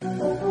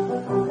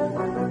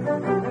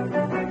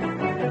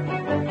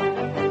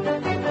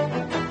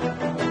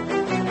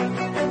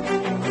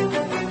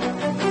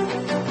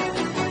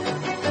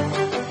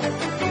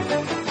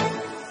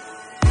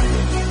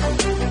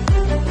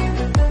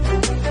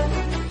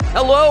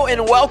Hello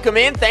and welcome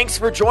in. Thanks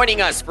for joining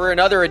us for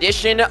another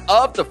edition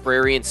of the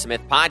Frary and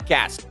Smith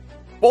podcast.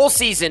 Bowl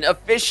season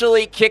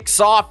officially kicks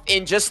off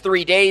in just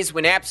 3 days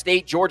when App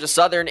State, Georgia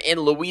Southern, and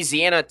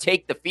Louisiana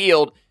take the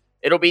field.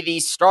 It'll be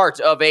the start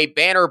of a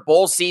banner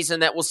bowl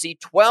season that will see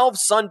 12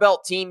 Sun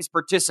Belt teams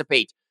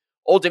participate.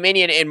 Old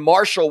Dominion and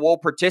Marshall will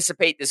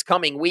participate this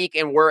coming week,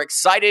 and we're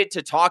excited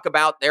to talk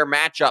about their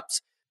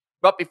matchups.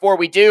 But before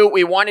we do,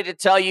 we wanted to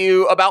tell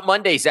you about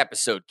Monday's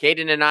episode.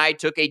 Caden and I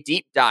took a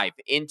deep dive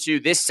into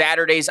this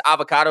Saturday's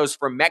Avocados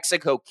from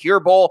Mexico Cure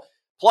Bowl.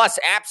 Plus,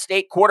 App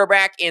State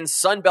quarterback and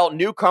Sun Belt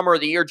Newcomer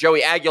of the Year,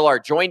 Joey Aguilar,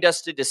 joined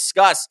us to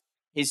discuss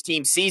his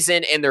team's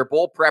season and their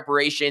bowl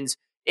preparations.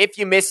 If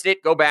you missed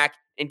it, go back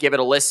and give it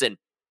a listen.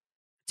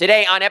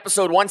 Today on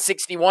episode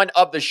 161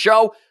 of the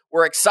show,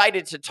 we're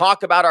excited to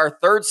talk about our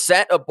third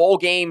set of bowl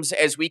games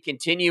as we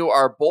continue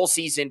our bowl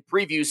season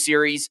preview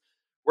series.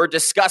 We're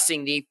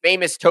discussing the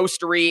famous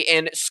Toastery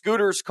and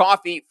Scooter's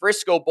Coffee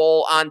Frisco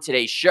Bowl on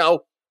today's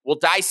show. We'll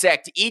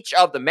dissect each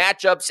of the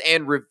matchups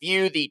and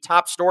review the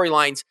top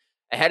storylines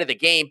ahead of the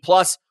game.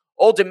 Plus,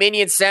 Old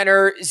Dominion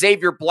center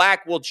Xavier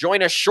Black will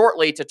join us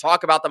shortly to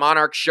talk about the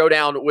Monarchs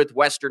showdown with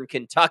Western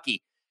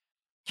Kentucky.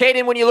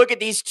 Caden, when you look at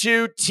these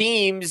two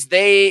teams,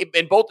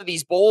 in both of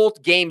these bowl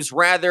games,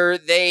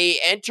 they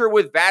enter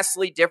with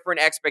vastly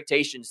different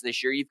expectations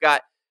this year. You've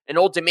got an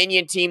Old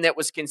Dominion team that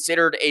was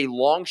considered a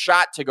long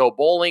shot to go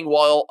bowling,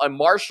 while a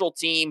Marshall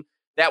team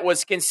that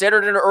was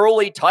considered an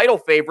early title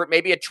favorite,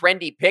 maybe a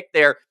trendy pick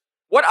there.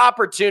 What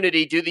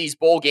opportunity do these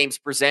bowl games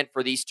present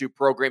for these two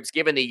programs,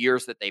 given the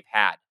years that they've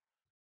had?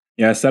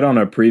 Yeah, I said on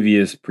a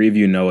previous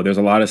preview note, there's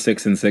a lot of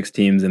 6-6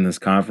 teams in this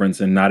conference,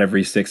 and not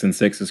every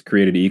 6-6 is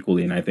created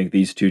equally. And I think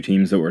these two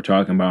teams that we're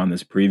talking about in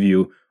this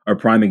preview are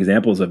prime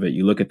examples of it.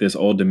 You look at this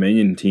Old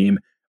Dominion team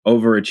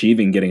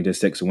overachieving, getting to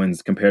 6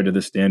 wins compared to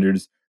the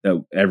standards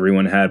that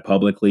everyone had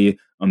publicly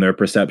on their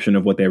perception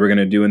of what they were going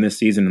to do in this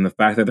season. And the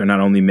fact that they're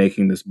not only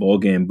making this bowl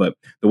game, but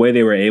the way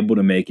they were able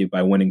to make it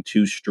by winning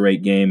 2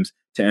 straight games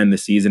to end the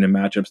season in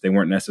matchups they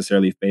weren't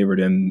necessarily favored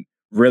in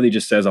really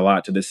just says a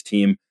lot to this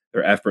team,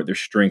 their effort, their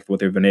strength, what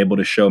they've been able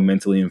to show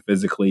mentally and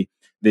physically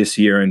this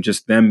year. And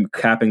just them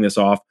capping this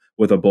off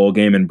with a bowl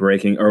game and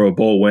a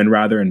bowl win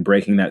rather, and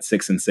breaking that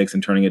 6-6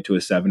 and turning it to a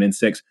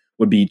 7-6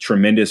 would be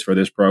tremendous for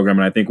this program.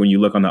 And I think when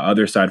you look on the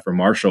other side for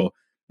Marshall,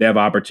 they have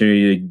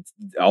opportunity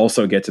to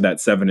also get to that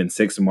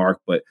 7-6 mark,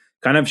 but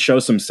kind of show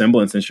some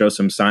semblance and show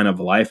some sign of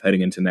life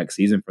heading into next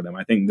season for them.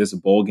 I think this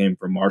bowl game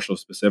for Marshall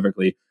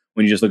specifically,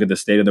 when you just look at the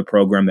state of the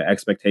program, the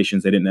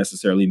expectations they didn't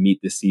necessarily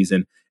meet this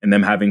season, and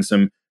them having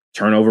some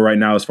turnover right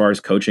now as far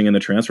as coaching in the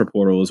transfer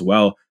portal as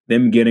well,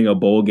 them getting a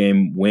bowl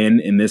game win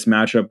in this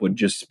matchup would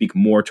just speak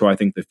more to, I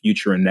think, the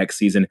future and next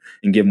season,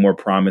 and give more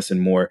promise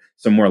and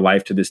some more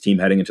life to this team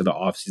heading into the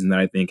offseason that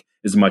I think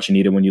is much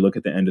needed when you look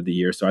at the end of the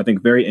year. So I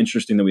think very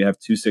interesting that we have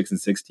 2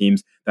 6-6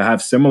 teams that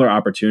have similar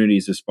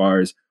opportunities as far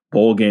as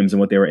bowl games and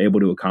what they were able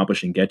to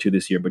accomplish and get to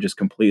this year, but just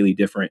completely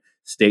different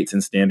states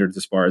and standards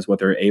as far as what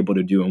they're able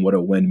to do and what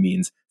a win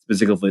means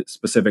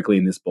specifically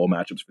in this bowl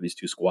matchups for these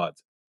two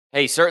squads.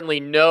 Hey, certainly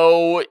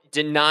no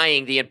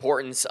denying the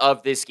importance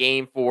of this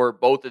game for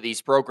both of these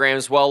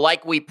programs. Well,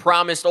 like we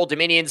promised, Old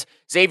Dominion's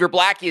Xavier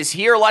Black is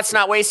here. Let's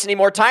not waste any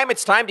more time.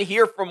 It's time to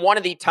hear from one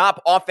of the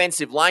top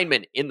offensive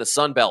linemen in the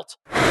Sun Belt.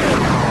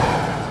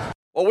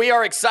 Well, we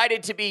are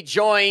excited to be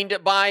joined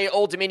by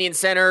Old Dominion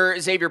center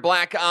Xavier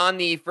Black on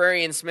the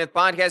Frary and Smith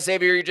podcast.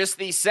 Xavier, you're just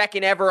the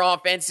second ever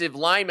offensive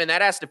lineman.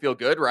 That has to feel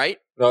good, right?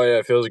 Oh, yeah,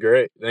 it feels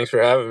great. Thanks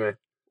for having me.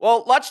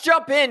 Well, let's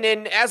jump in.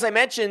 And as I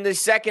mentioned, the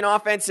second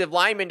offensive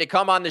lineman to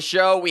come on the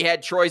show, we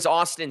had Troy's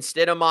Austin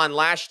Stidham on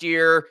last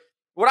year.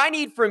 What I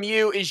need from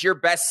you is your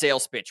best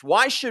sales pitch.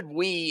 Why should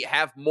we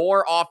have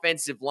more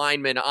offensive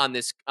linemen on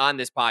this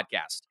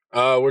podcast?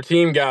 We're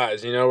team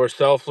guys. We're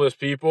selfless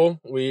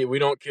people. We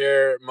don't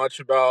care much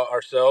about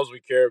ourselves. We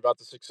care about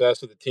the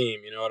success of the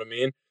team. You know what I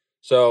mean?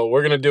 So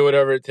we're going to do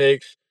whatever it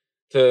takes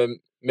to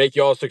make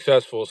y'all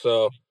successful.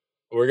 So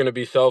we're going to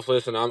be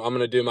selfless, and I'm going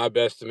to do my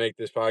best to make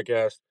this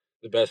podcast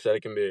the best that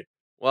it can be.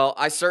 Well,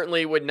 I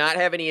certainly would not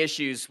have any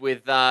issues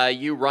with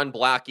you run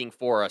blocking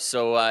for us.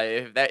 So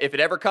if it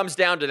ever comes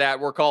down to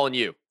that, we're calling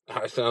you.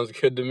 That sounds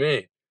good to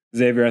me.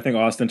 Xavier, I think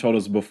Austin told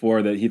us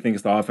before that he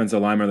thinks the offensive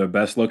linemen are the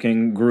best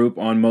looking group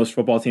on most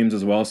football teams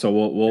as well. So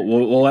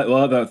we'll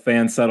let the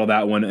fans settle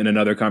that one in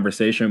another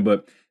conversation.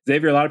 But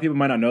Xavier, a lot of people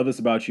might not know this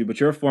about you, but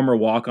you're a former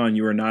walk-on.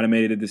 You were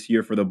nominated this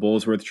year for the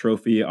Bullsworth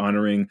Trophy,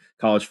 honoring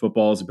college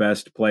football's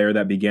best player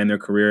that began their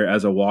career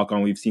as a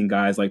walk-on. We've seen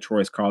guys like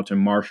Troy's Carlton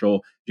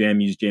Marshall,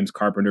 JMU's James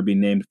Carpenter be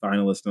named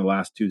finalists in the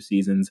last 2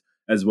 seasons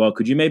as well.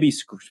 Could you maybe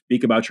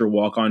speak about your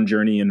walk-on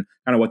journey and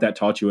kind of what that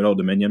taught you at Old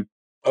Dominion?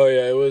 Oh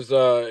yeah, it was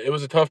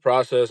a tough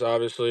process.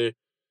 Obviously,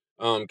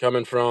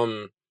 coming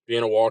from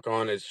being a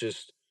walk-on, it's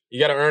just you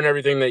got to earn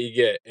everything that you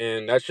get,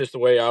 and that's just the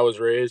way I was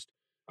raised.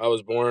 I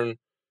was born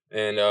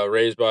and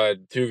raised by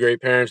 2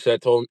 great parents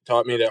that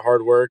taught me that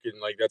hard work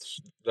and like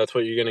that's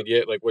what you're gonna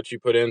get. Like what you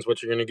put in is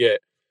what you're gonna get.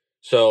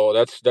 So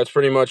that's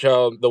pretty much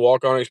how the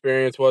walk-on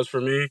experience was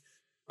for me.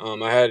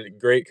 I had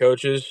great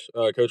coaches.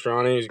 Coach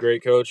Ronnie is a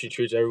great coach. He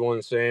treats everyone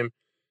the same.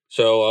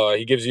 So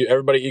he gives you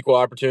everybody equal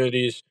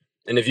opportunities.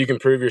 And if you can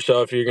prove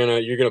yourself, you're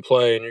gonna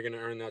play and you're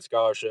gonna earn that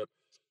scholarship.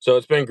 So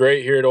it's been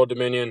great here at Old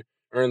Dominion,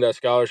 earned that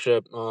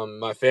scholarship.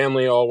 My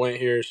family all went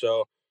here,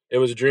 so it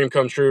was a dream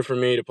come true for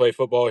me to play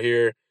football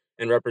here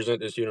and represent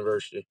this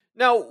university.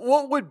 Now,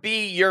 what would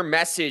be your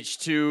message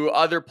to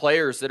other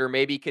players that are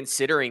maybe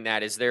considering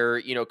that as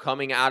they're,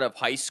 coming out of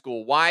high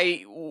school?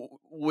 Why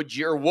would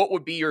you, or what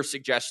would be your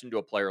suggestion to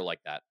a player like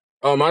that?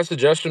 My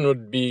suggestion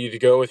would be to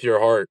go with your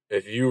heart.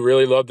 If you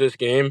really love this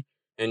game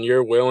and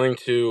you're willing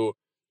to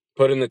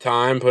put in the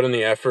time, put in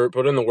the effort,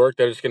 put in the work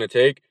that it's going to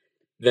take,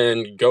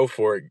 then go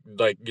for it.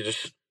 Like you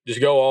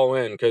just go all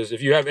in. Because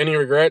if you have any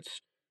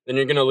regrets, then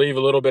you're going to leave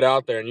a little bit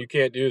out there, and you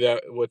can't do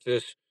that with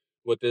this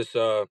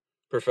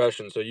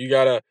profession. So you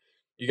gotta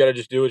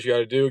just do what you got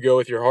to do. Go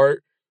with your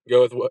heart.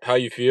 Go with how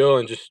you feel,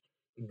 and just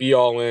be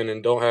all in,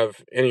 and don't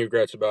have any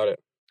regrets about it.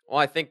 Well,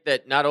 I think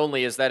that not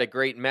only is that a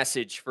great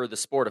message for the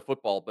sport of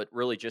football, but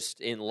really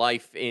just in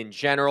life in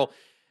general.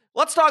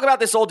 Let's talk about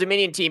this Old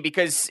Dominion team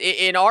because,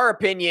 in our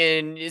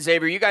opinion,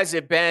 Xavier, you guys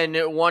have been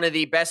one of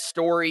the best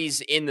stories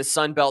in the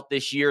Sun Belt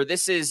this year.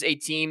 This is a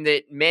team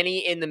that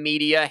many in the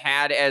media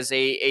had as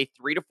a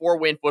 3-4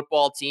 win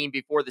football team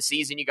before the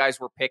season. You guys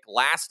were picked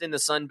last in the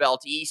Sun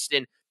Belt East,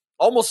 and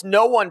almost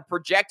no one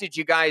projected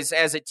you guys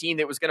as a team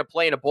that was going to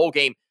play in a bowl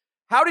game.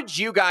 How did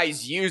you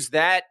guys use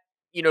that,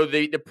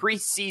 the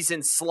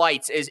preseason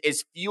slights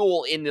as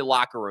fuel in the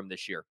locker room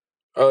this year?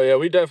 Oh yeah,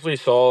 we definitely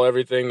saw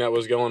everything that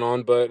was going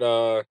on,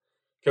 but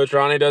Coach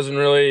Ronnie doesn't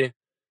really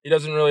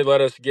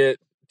let us get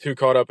too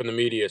caught up in the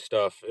media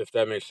stuff, if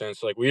that makes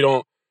sense. Like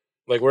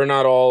we're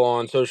not all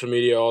on social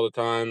media all the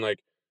time. Like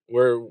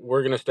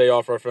we're gonna stay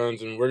off our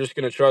phones, and we're just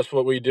gonna trust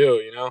what we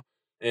do.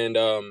 And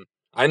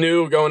I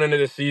knew going into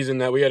the season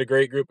that we had a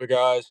great group of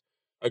guys,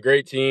 a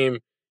great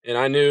team, and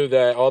I knew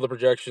that all the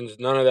projections,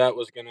 none of that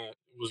was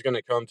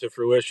gonna come to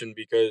fruition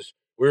because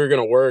we were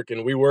gonna work,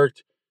 and we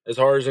worked as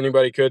hard as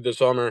anybody could this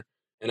summer,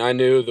 and I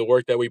knew the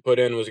work that we put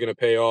in was gonna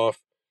pay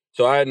off.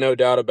 So I had no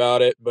doubt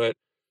about it, but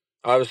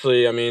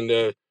obviously, I mean,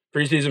 the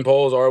preseason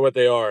polls are what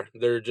they are.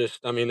 They're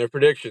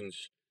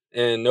predictions,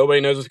 and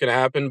nobody knows what's going to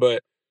happen.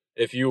 But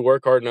if you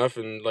work hard enough,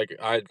 and like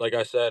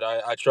I said,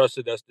 I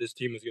trusted that this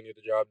team was going to get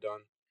the job done.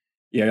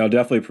 Yeah, y'all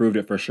definitely proved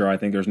it for sure. I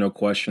think there's no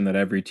question that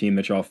every team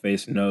that y'all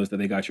face knows that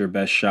they got your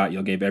best shot.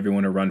 Y'all gave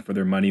everyone a run for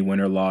their money, win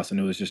or loss,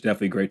 and it was just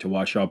definitely great to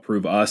watch y'all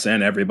prove us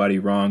and everybody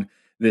wrong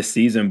this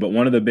season. But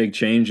one of the big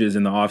changes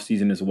in the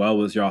offseason as well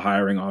was y'all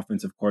hiring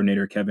offensive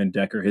coordinator Kevin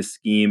Decker. His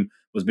scheme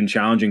was been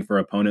challenging for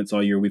opponents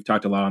all year. We've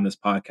talked a lot on this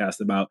podcast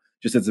about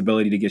just its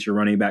ability to get your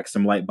running back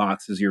some light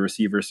boxes, your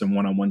receivers some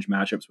one-on-one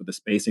matchups with the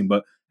spacing,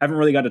 but haven't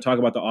really got to talk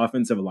about the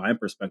offensive line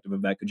perspective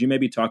of that. Could you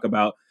maybe talk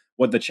about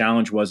what the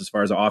challenge was as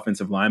far as an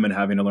offensive lineman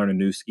having to learn a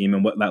new scheme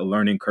and what that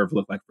learning curve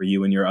looked like for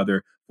you and your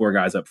other four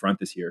guys up front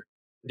this year?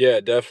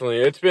 Yeah, definitely.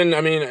 It's been. I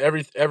mean,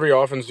 every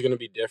offense is going to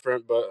be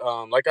different,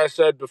 but like I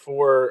said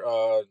before,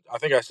 I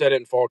think I said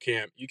it in fall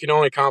camp. You can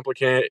only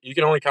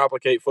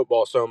complicate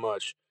football so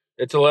much.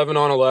 It's 11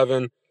 on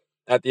 11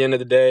 at the end of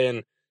the day,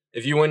 and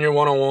if you win your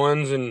one on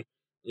ones and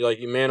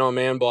you man on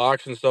man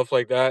blocks and stuff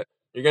like that,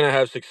 you're gonna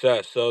have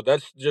success. So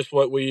that's just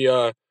what we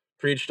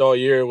preached all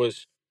year.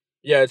 Was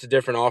yeah, it's a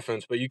different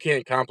offense, but you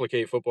can't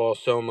complicate football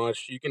so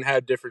much. You can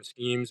have different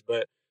schemes,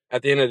 but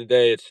at the end of the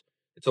day, it's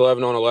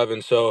 11 on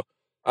 11. So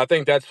I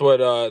think that's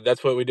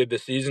what we did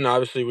this season.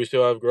 Obviously, we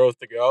still have growth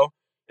to go,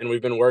 and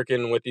we've been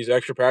working with these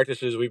extra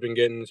practices we've been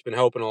getting. It's been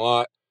helping a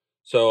lot.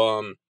 So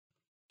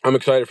I'm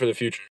excited for the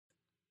future.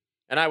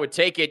 And I would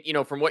take it,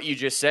 from what you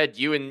just said,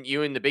 you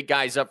and the big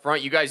guys up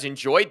front, you guys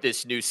enjoyed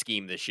this new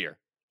scheme this year.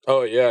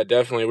 Oh yeah,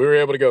 definitely. We were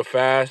able to go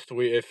fast.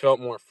 It felt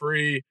more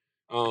free.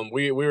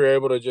 We were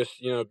able to just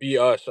be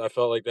us. I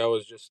felt like that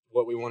was just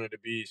what we wanted to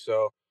be.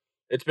 So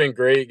it's been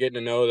great getting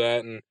to know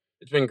that, and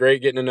it's been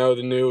great getting to know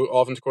the new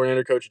offense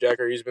coordinator, Coach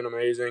Decker. He's been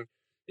amazing.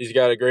 He's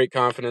got a great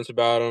confidence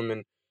about him,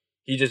 and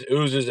he just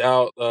oozes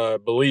out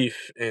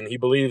belief, and he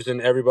believes in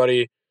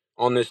everybody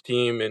on this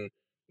team, and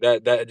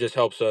that just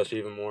helps us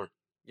even more.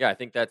 Yeah, I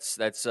think that's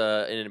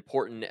an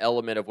important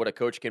element of what a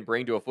coach can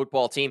bring to a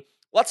football team.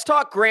 Let's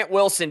talk Grant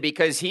Wilson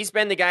because he's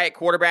been the guy at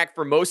quarterback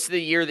for most of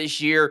the year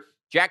this year.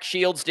 Jack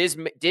Shields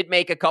did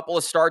make a couple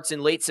of starts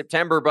in late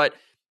September, but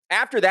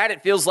after that,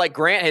 it feels like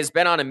Grant has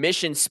been on a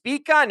mission.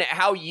 Speak on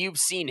how you've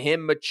seen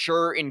him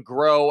mature and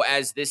grow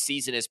as this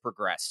season has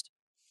progressed.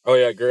 Oh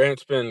yeah,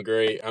 Grant's been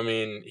great. I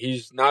mean,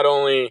 he's not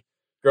only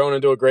grown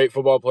into a great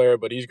football player,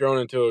 but he's grown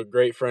into a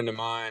great friend of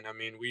mine. I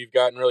mean, we've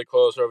gotten really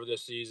close over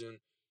this season,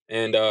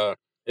 and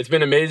it's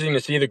been amazing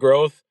to see the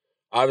growth.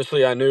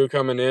 Obviously, I knew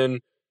coming in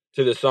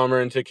to the summer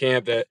and to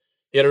camp that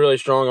he had a really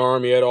strong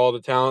arm. He had all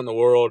the talent in the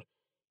world,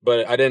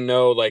 but I didn't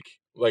know like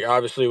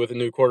obviously with a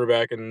new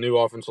quarterback and a new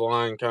offensive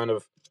line,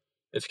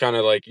 it's kind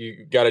of like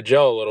you got to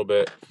gel a little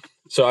bit.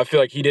 So I feel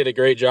like he did a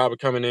great job of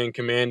coming in,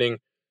 commanding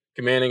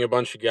a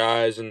bunch of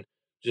guys, and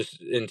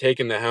just in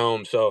taking the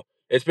helm. So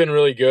it's been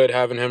really good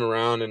having him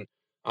around, and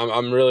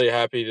I'm really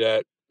happy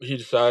that he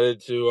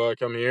decided to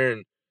come here,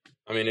 and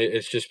I mean,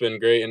 it's just been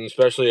great, and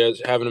especially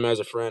as having him as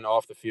a friend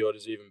off the field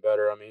is even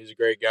better. I mean, he's a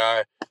great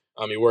guy.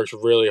 He works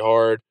really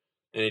hard,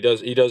 and he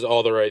does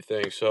all the right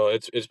things. So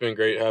it's been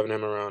great having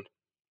him around.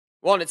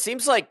 Well, and it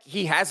seems like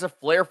he has a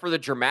flair for the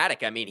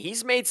dramatic. I mean,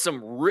 he's made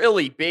some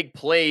really big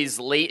plays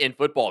late in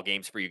football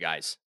games for you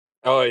guys.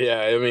 Oh yeah,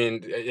 I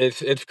mean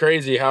it's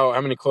crazy how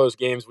many close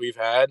games we've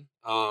had.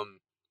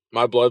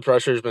 My blood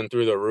pressure's been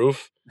through the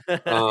roof,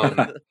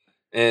 um,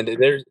 and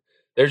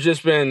there's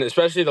just been,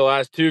 especially the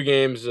last two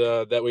games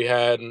that we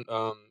had.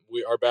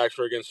 Our backs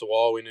were against the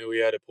wall. We knew we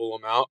had to pull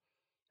them out,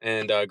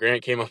 and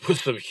Grant came up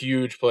with some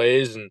huge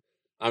plays, and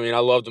I mean I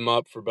loved them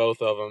up for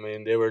both of them. I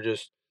mean they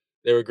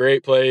were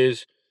great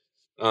plays.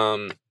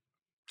 Um,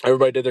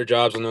 Everybody did their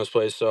jobs on those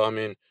plays, so I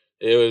mean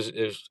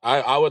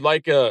I would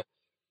like a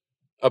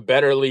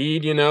better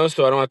lead,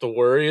 so I don't have to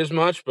worry as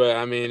much. But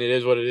I mean, it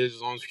is what it is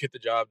as long as we get the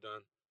job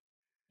done.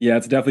 Yeah,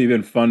 it's definitely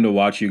been fun to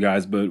watch you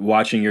guys, but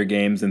watching your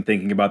games and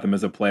thinking about them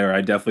as a player,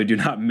 I definitely do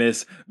not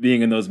miss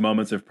being in those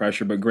moments of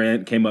pressure. But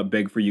Grant came up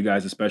big for you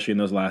guys, especially in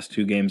those last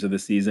two games of the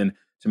season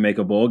to make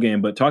a bowl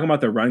game. But talking about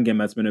the run game,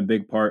 that's been a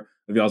big part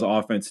of y'all's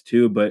offense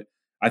too. But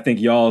I think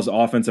y'all's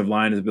offensive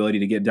line's ability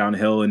to get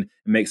downhill and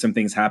make some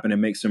things happen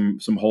and make some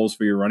holes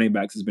for your running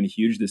backs has been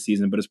huge this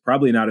season. But it's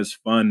probably not as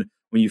fun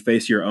when you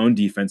face your own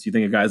defense. You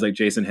think of guys like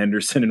Jason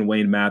Henderson and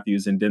Wayne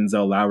Matthews and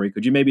Denzel Lowry.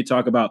 Could you maybe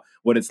talk about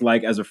what it's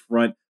like as a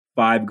front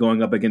five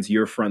going up against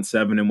your front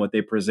seven and what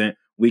they present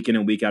week in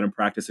and week out in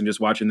practice, and just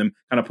watching them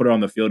kind of put it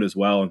on the field as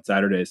well on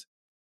Saturdays?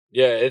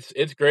 Yeah,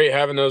 it's great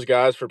having those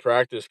guys for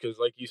practice because,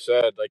 like you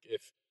said, like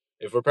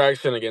if we're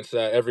practicing against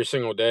that every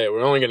single day,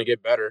 we're only going to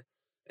get better.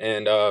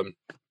 And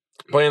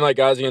playing like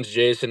guys against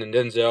Jason and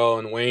Denzel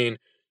and Wayne,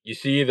 you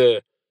see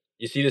the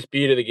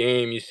speed of the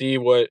game. You see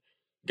what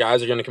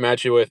guys are going to come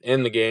at you with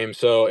in the game.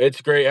 So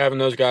it's great having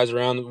those guys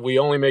around. We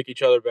only make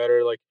each other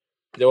better. Like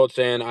the old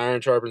saying, "Iron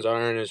sharpens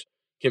iron," is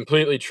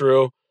completely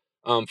true.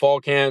 Fall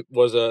camp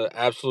was a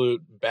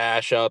absolute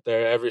bash out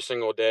there every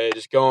single day,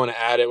 just going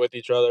at it with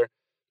each other.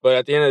 But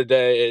at the end of the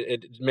day,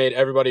 it made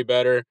everybody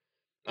better.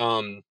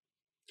 Um,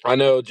 I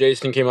know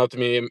Jason came up to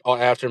me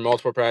after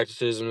multiple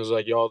practices and was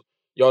like, y'all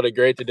did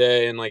great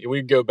today," and like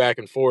we'd go back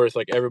and forth,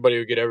 like everybody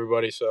would get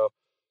everybody. So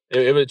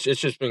it's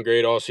just been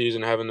great all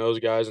season having those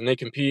guys, and they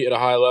compete at a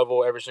high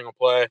level every single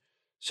play.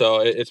 So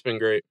it's been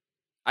great.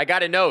 I got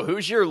to know,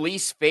 who's your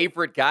least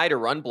favorite guy to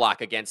run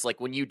block against? Like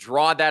when you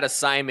draw that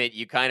assignment,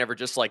 you kind of are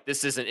just like,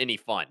 this isn't any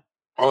fun.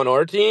 On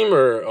our team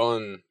or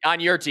on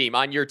your team?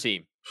 On your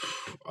team.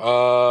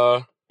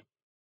 uh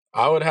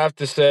I would have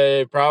to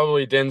say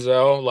probably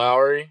Denzel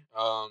Lowry.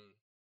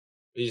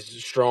 He's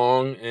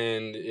strong,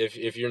 and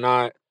if you're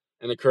not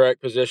in the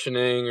correct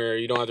positioning or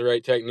you don't have the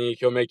right technique,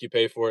 he'll make you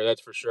pay for it.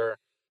 That's for sure.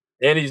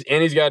 And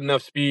he's got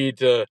enough speed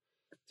to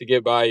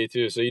get by you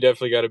too. So you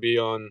definitely got to be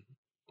on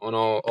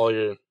all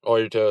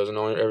your toes and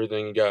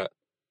everything you got.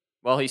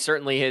 Well, he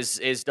certainly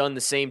has done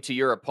the same to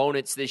your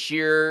opponents this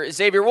year.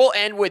 Xavier, we'll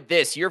end with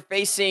this. You're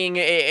facing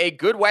a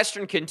good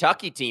Western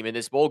Kentucky team in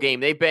this bowl game.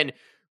 They've been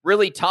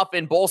really tough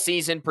in bowl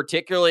season,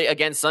 particularly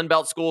against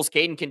Sunbelt schools.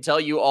 Caden can tell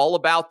you all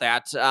about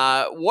that.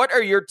 What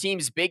are your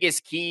team's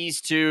biggest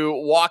keys to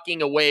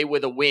walking away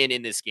with a win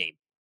in this game?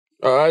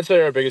 I'd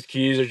say our biggest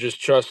keys are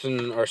just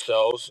trusting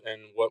ourselves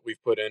and what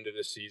we've put into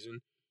this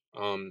season.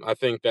 I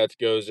think that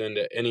goes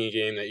into any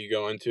game that you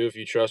go into. If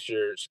you trust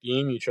your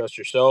scheme, you trust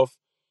yourself,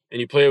 and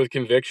you play with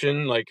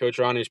conviction, like Coach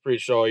Ronnie's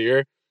preached all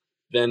year,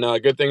 then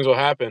good things will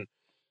happen.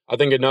 I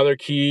think another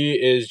key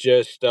is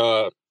just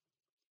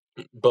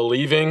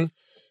believing,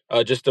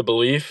 just the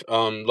belief.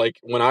 Like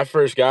when I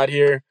first got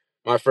here,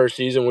 my first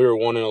season, we were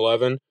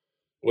 1-11,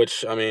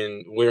 which I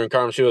mean, we were in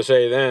Conference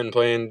USA then,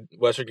 playing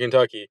Western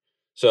Kentucky.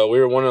 So we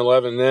were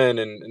 1-11 then,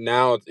 and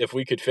now if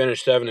we could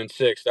finish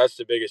 7-6, that's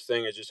the biggest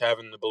thing, is just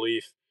having the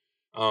belief.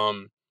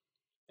 Um,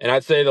 and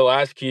I'd say the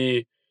last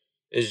key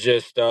is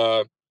just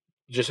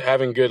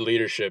having good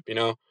leadership.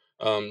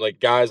 Like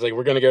guys, like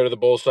we're gonna go to the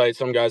bowl site.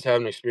 Some guys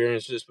haven't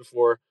experienced this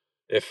before.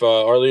 If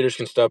our leaders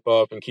can step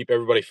up and keep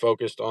everybody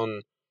focused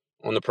on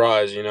the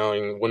prize,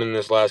 and winning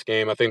this last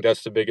game, I think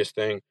that's the biggest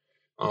thing.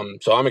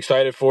 So I'm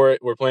excited for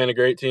it. We're playing a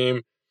great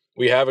team.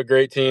 We have a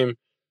great team,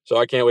 so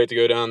I can't wait to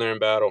go down there and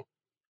battle.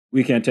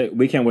 We can't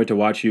wait to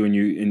watch you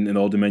and the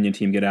Old Dominion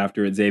team get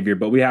after it, Xavier.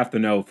 But we have to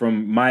know,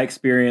 from my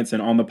experience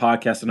and on the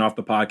podcast and off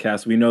the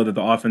podcast, we know that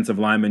the offensive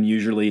linemen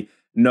usually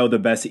know the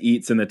best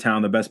eats in the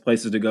town, the best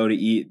places to go to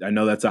eat. I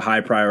know that's a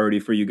high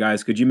priority for you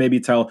guys. Could you maybe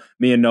tell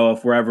me and Noah,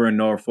 if we're ever in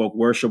Norfolk,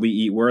 where should we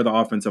eat? Where are the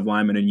offensive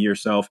linemen and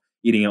yourself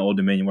eating at Old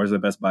Dominion? Where's the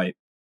best bite?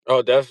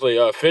 Oh,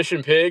 definitely. Fish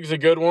and Pig's a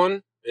good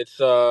one. It's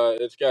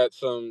got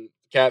some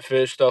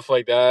catfish stuff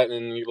like that,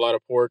 and a lot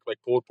of pork, like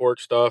pulled pork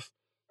stuff.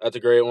 That's a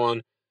great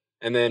one.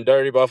 And then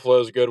Dirty Buffalo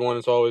is a good one.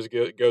 It's always a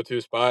good go-to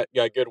spot.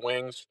 Got good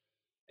wings.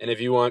 And if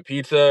you want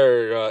pizza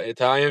or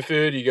Italian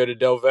food, you go to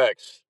Del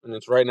Vex, and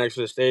it's right next to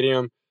the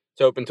stadium.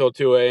 It's open till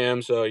 2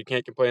 a.m., so you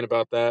can't complain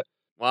about that.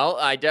 Well,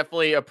 I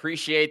definitely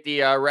appreciate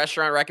the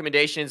restaurant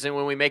recommendations, and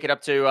when we make it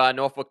up to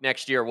Norfolk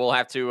next year, we'll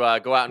have to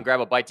go out and grab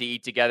a bite to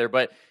eat together.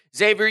 But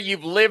Xavier,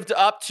 you've lived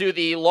up to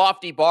the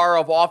lofty bar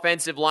of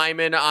offensive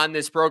linemen on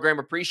this program.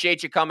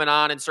 Appreciate you coming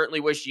on and certainly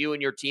wish you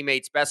and your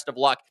teammates best of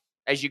luck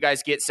as you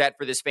guys get set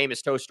for this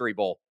famous Toastery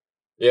Bowl.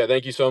 Yeah,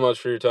 thank you so much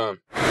for your time.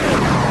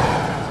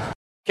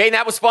 Okay,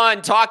 that was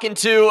fun talking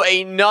to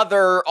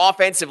another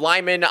offensive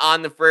lineman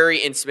on the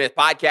Frary and Smith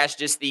podcast,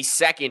 just the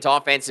second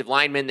offensive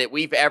lineman that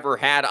we've ever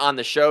had on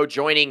the show,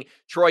 joining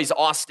Troy's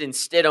Austin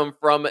Stidham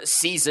from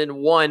season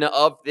 1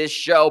 of this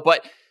show.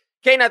 But,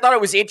 Caden, I thought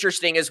it was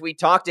interesting as we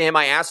talked to him.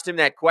 I asked him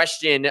that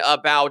question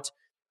about,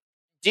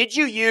 did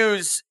you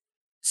use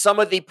some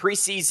of the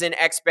preseason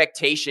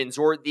expectations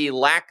or the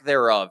lack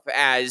thereof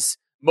as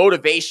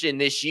motivation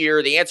this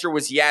year? The answer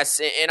was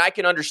yes, and I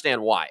can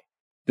understand why.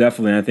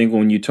 Definitely. I think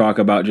when you talk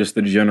about just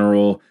the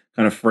general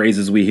kind of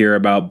phrases we hear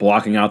about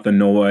blocking out the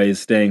noise,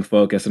 staying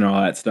focused and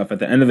all that stuff, at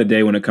the end of the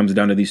day, when it comes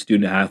down to these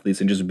student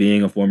athletes and just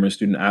being a former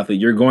student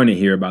athlete, you're going to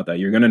hear about that.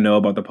 You're going to know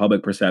about the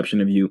public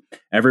perception of you.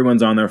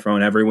 Everyone's on their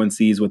phone. Everyone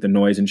sees what the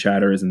noise and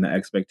chatter is and the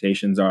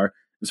expectations are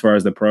as far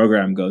as the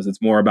program goes.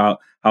 It's more about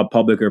how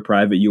public or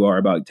private you are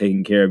about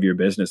taking care of your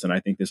business. And I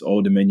think this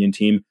Old Dominion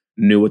team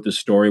knew what the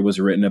story was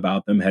written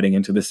about them heading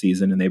into the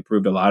season, and they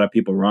proved a lot of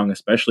people wrong,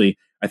 especially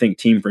I think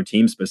team for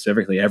team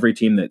specifically. Every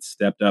team that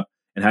stepped up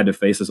and had to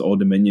face this Old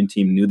Dominion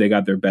team knew they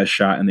got their best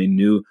shot, and they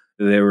knew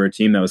that they were a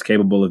team that was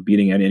capable of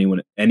beating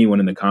anyone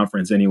in the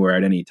conference anywhere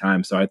at any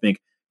time. So I think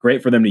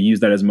great for them to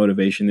use that as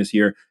motivation this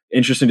year.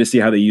 Interesting to see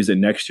how they use it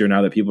next year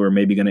now that people are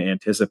maybe going to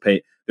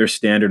anticipate their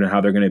standard and how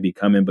they're going to be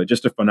coming. But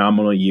just a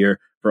phenomenal year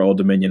for Old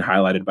Dominion,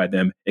 highlighted by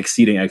them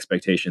exceeding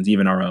expectations,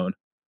 even our own.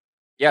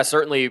 Yeah,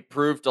 certainly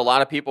proved a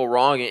lot of people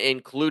wrong,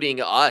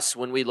 including us,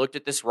 when we looked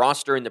at this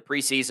roster in the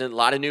preseason. A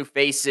lot of new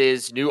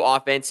faces, new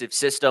offensive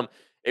system.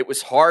 It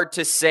was hard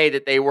to say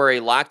that they were a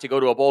lock to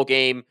go to a bowl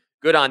game.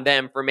 Good on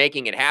them for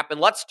making it happen.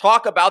 Let's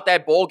talk about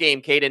that bowl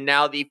game, Caden.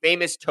 Now, the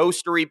famous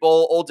Toastery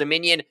Bowl, Old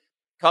Dominion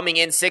coming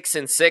in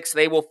 6-6.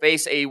 They will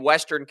face a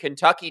Western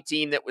Kentucky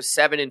team that was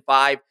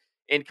 7-5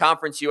 in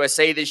Conference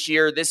USA this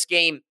year. This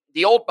game,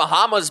 the Old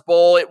Bahamas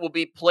Bowl, it will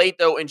be played,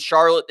 though, in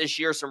Charlotte this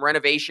year. Some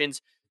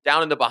renovations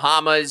down in the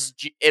Bahamas.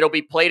 It'll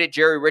be played at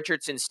Jerry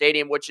Richardson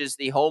Stadium, which is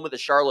the home of the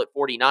Charlotte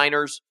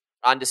 49ers,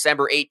 on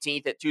December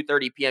 18th at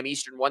 2:30 p.m.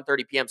 Eastern,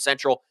 1:30 p.m.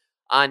 Central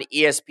on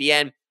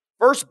ESPN.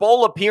 First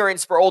bowl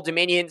appearance for Old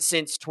Dominion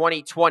since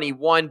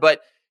 2021.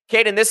 But,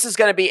 Caden, this is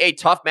going to be a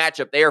tough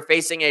matchup. They are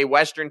facing a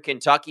Western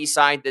Kentucky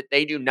side that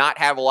they do not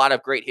have a lot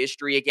of great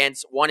history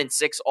against,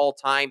 1-6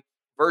 all-time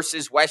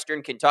versus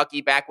Western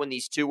Kentucky back when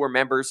these two were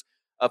members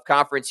of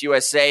Conference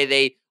USA.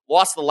 They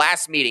lost the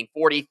last meeting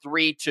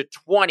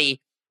 43-20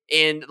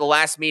 in the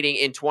last meeting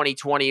in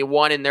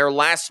 2021. And their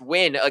last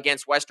win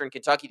against Western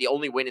Kentucky, the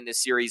only win in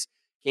this series,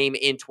 came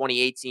in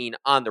 2018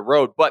 on the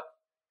road. But,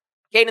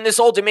 Caden, this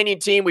Old Dominion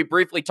team, we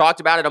briefly talked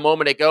about it a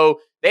moment ago,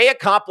 they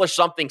accomplished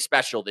something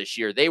special this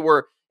year. They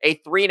were a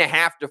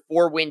 3.5 to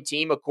 4 win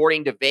team,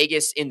 according to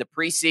Vegas in the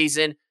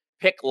preseason,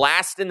 picked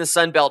last in the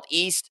Sun Belt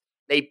East.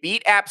 They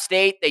beat App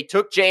State. They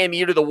took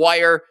JMU to the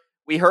wire.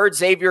 We heard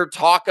Xavier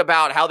talk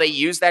about how they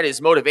use that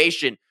as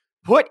motivation.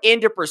 Put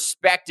into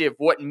perspective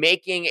what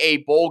making a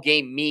bowl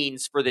game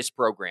means for this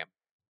program.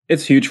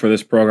 It's huge for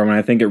this program, and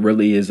I think it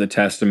really is a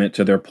testament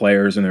to their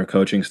players and their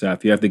coaching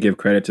staff. You have to give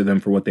credit to them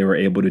for what they were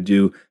able to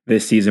do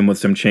this season with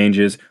some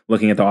changes,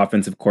 looking at the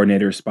offensive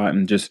coordinator spot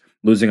and just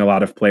losing a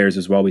lot of players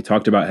as well. We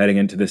talked about heading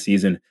into the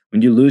season.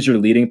 When you lose your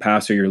leading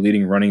passer, your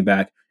leading running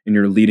back, and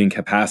your leading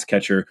pass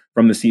catcher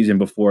from the season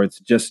before, it's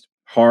just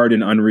hard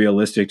and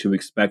unrealistic to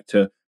expect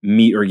to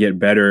meet or get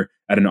better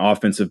at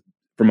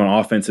from an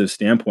offensive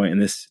standpoint.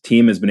 And this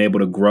team has been able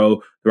to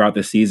grow throughout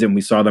the season.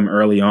 We saw them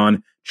early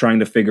on trying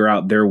to figure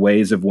out their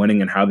ways of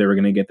winning and how they were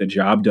going to get the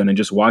job done, and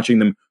just watching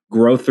them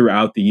grow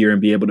throughout the year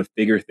and be able to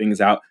figure things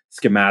out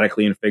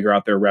schematically and figure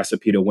out their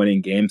recipe to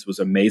winning games was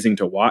amazing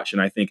to watch.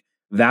 And I think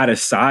that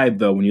aside,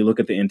 though, when you look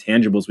at the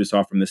intangibles we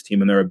saw from this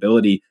team and their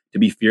ability to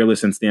be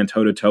fearless and stand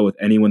toe-to-toe with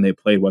anyone they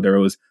played, whether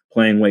it was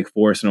playing Wake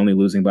Forest and only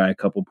losing by a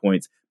couple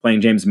points,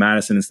 playing James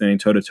Madison and standing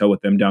toe-to-toe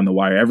with them down the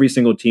wire, every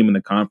single team in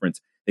the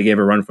conference, they gave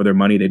a run for their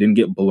money. They didn't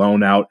get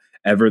blown out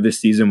ever this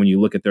season. When you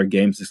look at their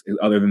games,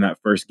 other than that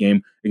first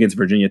game against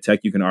Virginia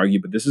Tech, you can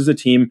argue, but this is a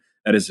team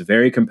that is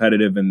very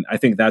competitive, and I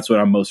think that's what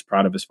I'm most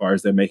proud of as far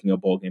as them making a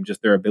bowl game,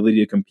 just their ability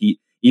to compete.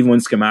 Even when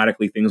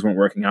schematically things weren't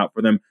working out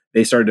for them,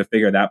 they started to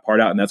figure that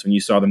part out, and that's when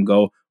you saw them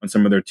go on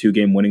some of their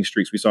 2-game winning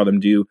streaks. We saw them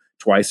do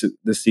twice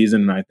this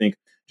season, and I think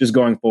just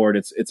going forward,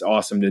 it's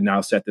awesome to now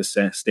set this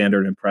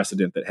standard and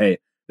precedent that, hey,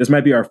 this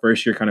might be our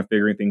first year kind of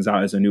figuring things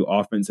out as a new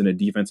offense and a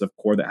defensive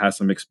core that has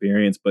some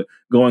experience. But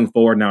going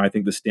forward now, I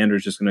think the standard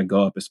is just going to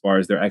go up as far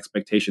as their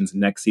expectations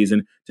next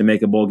season to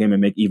make a bowl game and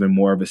make even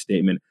more of a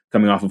statement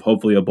coming off of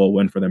hopefully a bowl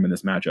win for them in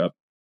this matchup.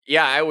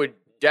 Yeah, I would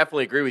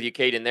definitely agree with you,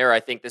 Caden, there. I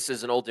think this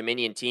is an Old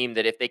Dominion team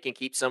that if they can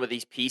keep some of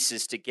these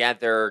pieces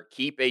together,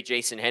 keep a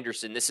Jason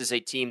Henderson, this is a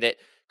team that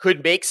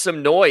could make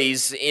some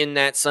noise in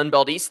that Sun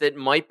Belt East that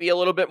might be a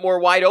little bit more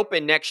wide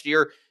open next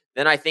year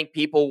than I think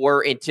people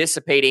were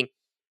anticipating.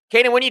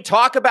 Caden, when you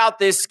talk about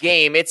this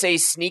game, it's a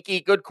sneaky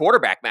good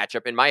quarterback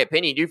matchup, in my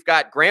opinion. You've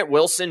got Grant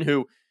Wilson,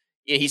 who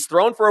He's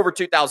thrown for over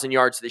 2,000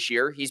 yards this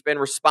year. He's been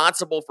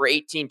responsible for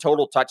 18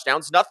 total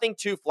touchdowns. Nothing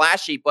too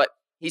flashy, but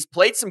he's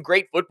played some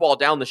great football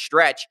down the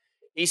stretch.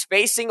 He's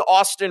facing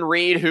Austin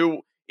Reed,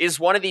 who is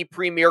one of the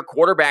premier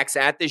quarterbacks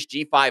at this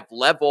G5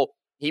 level.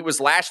 He was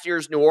last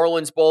year's New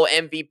Orleans Bowl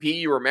MVP.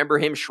 You remember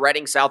him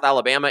shredding South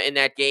Alabama in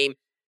that game.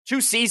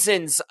 2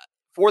 seasons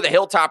for the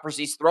Hilltoppers.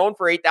 He's thrown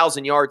for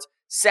 8,000 yards,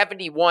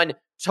 71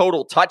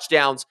 total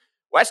touchdowns.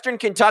 Western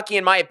Kentucky,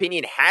 in my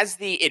opinion, has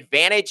the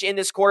advantage in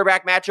this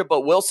quarterback matchup,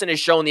 but Wilson has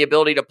shown the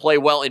ability to play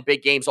well in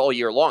big games all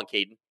year long,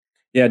 Caden.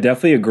 Yeah,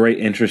 definitely a great,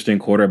 interesting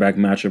quarterback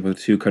matchup with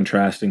two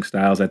contrasting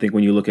styles. I think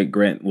when you look at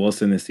Grant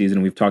Wilson this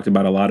season, we've talked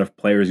about a lot of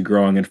players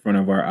growing in front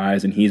of our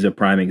eyes, and he's a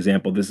prime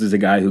example. This is a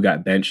guy who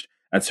got benched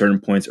at certain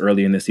points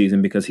early in the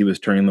season because he was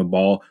turning the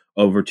ball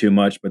over too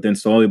much. But then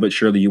slowly but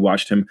surely, you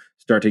watched him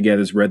start to get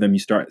his rhythm. You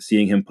start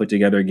seeing him put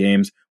together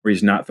games where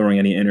he's not throwing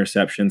any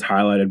interceptions,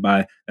 highlighted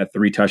by that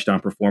 3-touchdown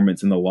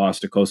performance in the loss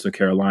to Coastal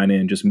Carolina,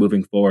 and just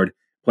moving forward,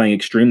 playing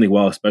extremely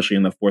well, especially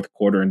in the fourth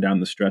quarter and down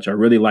the stretch. I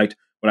really liked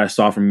what I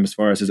saw from him as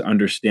far as his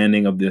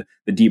understanding of the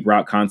deep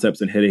route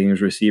concepts and hitting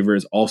his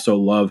receivers. Also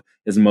love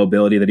his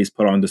mobility that he's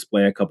put on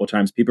display a couple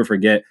times. People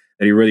forget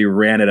that he really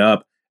ran it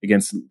up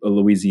against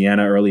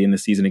Louisiana early in the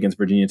season, against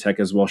Virginia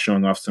Tech as well,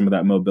 showing off some of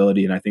that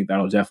mobility. And I think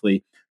that'll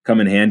definitely come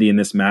in handy in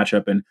this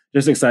matchup. And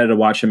just excited to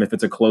watch him if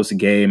it's a close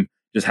game.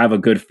 Just have a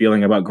good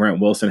feeling about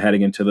Grant Wilson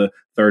heading into the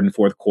third and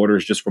fourth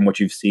quarters, just from what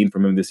you've seen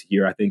from him this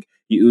year. I think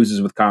he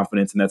oozes with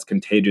confidence, and that's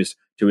contagious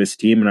to his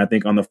team. And I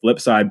think on the flip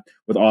side,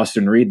 with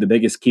Austin Reed, the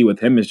biggest key with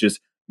him is just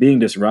being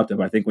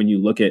disruptive. I think when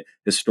you look at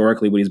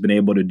historically what he's been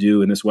able to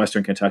do in this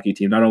Western Kentucky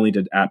team, not only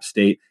did App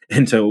State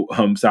into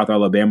South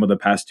Alabama the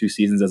past 2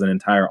 seasons as an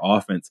entire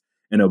offense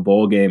in a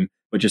bowl game,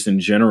 but just in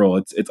general,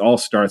 it all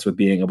starts with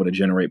being able to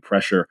generate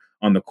pressure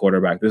on the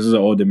quarterback. This is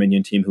an Old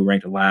Dominion team who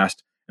ranked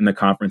last in the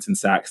conference in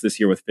sacks this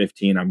year with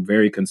 15. I'm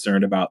very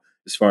concerned about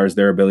as far as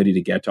their ability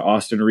to get to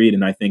Austin Reed.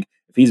 And I think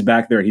if he's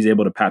back there, he's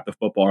able to pat the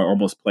football or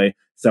almost play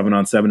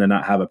 7-on-7 and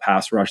not have a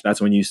pass rush. That's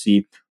when you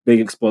see big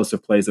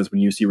explosive plays. That's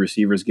when you see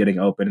receivers getting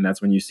open. And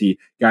that's when you see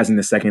guys in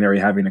the secondary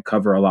having to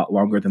cover a lot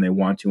longer than they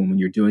want to. And when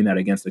you're doing that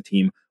against a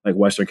team like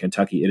Western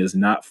Kentucky, it is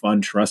not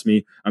fun. Trust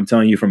me, I'm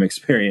telling you from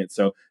experience.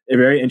 So a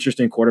very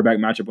interesting quarterback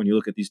matchup when you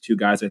look at these two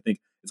guys. I think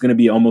it's going to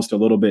be almost a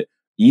little bit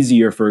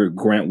easier for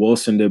Grant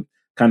Wilson to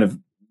kind of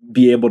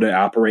be able to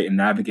operate and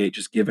navigate,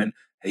 just given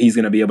he's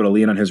going to be able to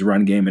lean on his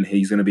run game and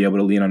he's going to be able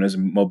to lean on his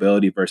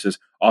mobility versus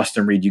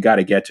Austin Reed. You got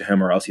to get to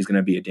him or else he's going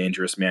to be a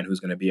dangerous man who's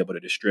going to be able to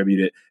distribute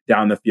it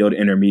down the field,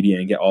 intermediate,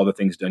 and get all the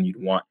things done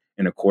you'd want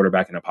in a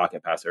quarterback and a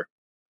pocket passer.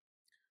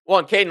 Well,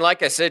 and Caden,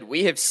 like I said,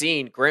 we have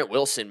seen Grant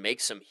Wilson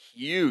make some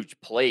huge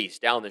plays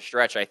down the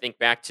stretch. I think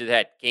back to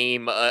that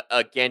game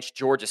against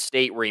Georgia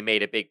State where he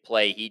made a big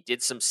play. He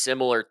did some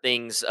similar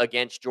things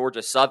against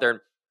Georgia Southern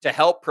to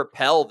help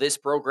propel this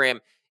program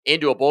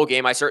into a bowl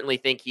game. I certainly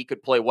think he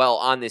could play well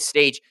on this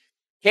stage.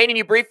 Caden,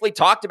 you briefly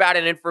talked about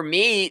it, and for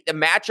me, the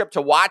matchup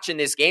to watch in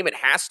this game, it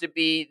has to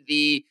be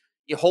the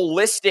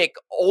holistic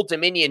Old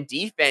Dominion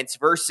defense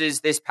versus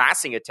this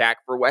passing attack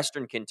for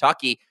Western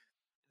Kentucky.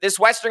 This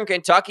Western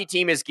Kentucky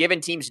team has given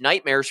teams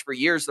nightmares for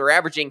years. They're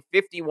averaging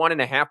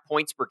 51.5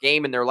 points per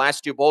game in their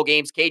last 2 bowl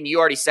games. Caden, you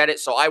already said it,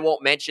 so I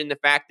won't mention the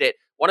fact that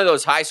one of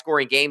those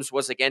high-scoring games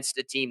was against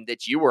a team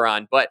that you were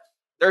on, but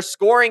they're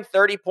scoring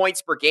 30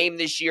 points per game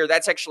this year.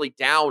 That's actually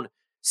down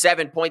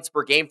 7 points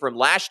per game from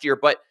last year.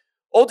 But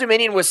Old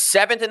Dominion was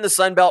 7th in the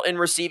Sun Belt in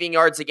receiving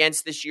yards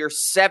against this year,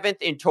 7th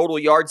in total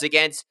yards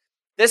against.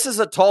 This is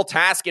a tall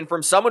task. And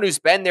from someone who's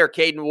been there,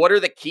 Caden, what are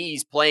the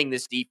keys playing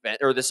this defense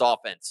or this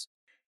offense?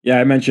 Yeah,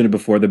 I mentioned it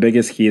before. The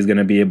biggest key is going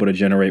to be able to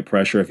generate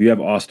pressure. If you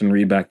have Austin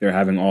Reed back there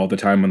having all the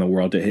time in the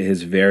world to hit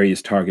his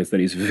various targets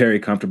that he's very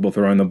comfortable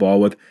throwing the ball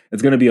with,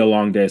 it's going to be a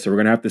long day. So we're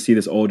going to have to see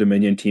this Old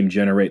Dominion team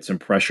generate some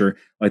pressure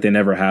like they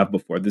never have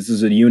before. This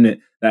is a unit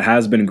that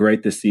has been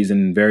great this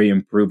season, very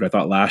improved. I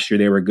thought last year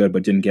they were good,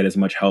 but didn't get as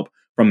much help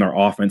from their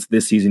offense.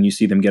 This season, you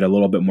see them get a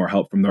little bit more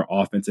help from their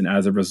offense. And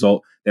as a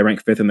result, they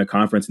rank 5th in the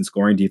conference in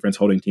scoring defense,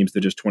 holding teams to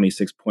just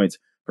 26 points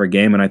per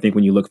game. And I think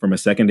when you look from a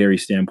secondary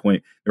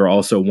standpoint, they're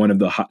also one of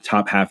the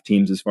top half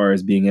teams as far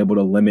as being able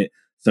to limit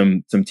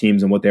some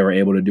teams and what they were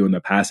able to do in the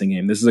passing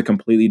game. This is a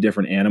completely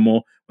different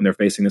animal when they're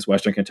facing this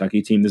Western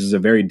Kentucky team. This is a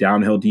very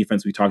downhill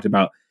defense. We talked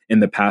about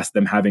in the past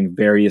them having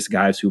various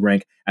guys who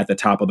rank at the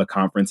top of the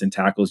conference in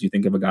tackles. You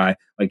think of a guy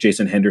like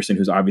Jason Henderson,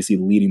 who's obviously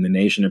leading the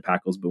nation in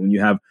tackles, but when you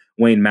have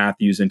Wayne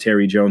Matthews and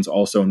Terry Jones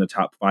also in the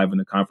top 5 in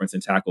the conference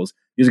in tackles,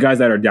 these guys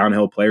that are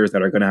downhill players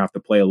that are going to have to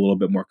play a little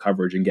bit more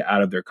coverage and get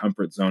out of their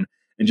comfort zone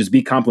and just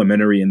be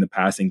complementary in the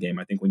passing game.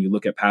 I think when you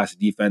look at pass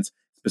defense,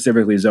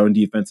 specifically zone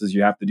defenses,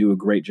 you have to do a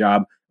great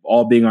job of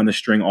all being on the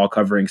string, all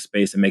covering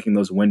space and making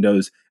those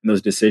windows and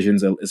those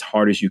decisions as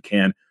hard as you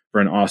can for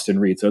an Austin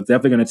Reed. So it's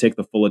definitely going to take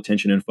the full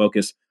attention and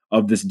focus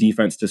of this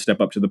defense to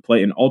step up to the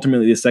plate. And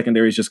ultimately, the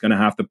secondary is just going to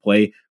have to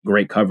play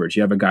great coverage.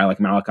 You have a guy like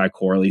Malachi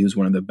Corley, who's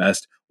one of the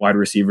best wide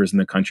receivers in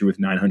the country with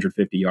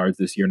 950 yards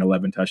this year and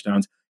 11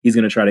 touchdowns. He's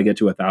going to try to get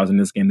to 1,000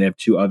 this game. They have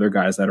two other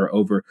guys that are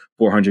over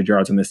 400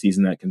 yards in the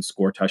season that can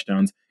score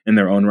touchdowns in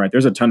their own right.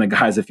 There's a ton of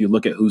guys. If you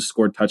look at who's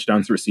scored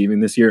touchdowns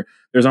receiving this year,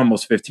 there's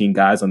almost 15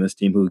 guys on this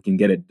team who can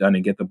get it done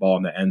and get the ball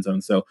in the end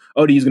zone. So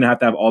ODU is going to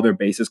have all their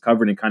bases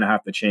covered and kind of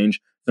have to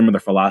change some of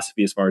their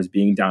philosophy as far as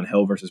being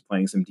downhill versus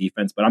playing some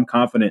defense. But I'm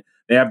confident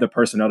they have the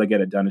personnel to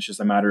get it done. It's just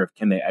a matter of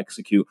can they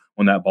execute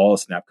when that ball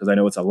is snapped, because I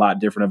know it's a lot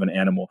different of an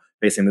animal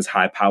facing this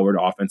high-powered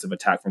offensive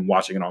attack from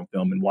watching it on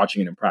film and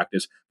watching it in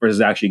practice versus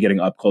actually getting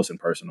up close and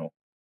personal.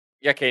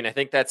 Yeah, Kane, I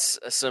think that's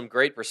some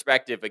great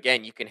perspective.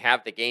 Again, you can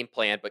have the game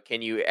plan, but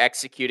can you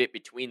execute it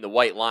between the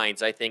white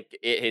lines? I think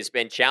it has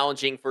been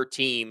challenging for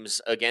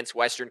teams against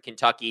Western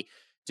Kentucky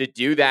to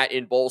do that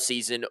in bowl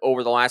season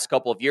over the last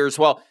couple of years.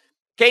 Well,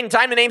 Kane,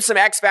 time to name some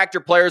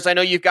X-Factor players. I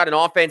know you've got an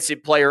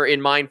offensive player in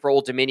mind for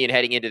Old Dominion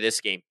heading into this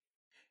game.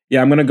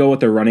 Yeah, I'm going to go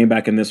with the running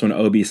back in this one,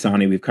 Obi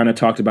Sani. We've kind of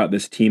talked about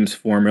this team's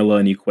formula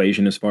and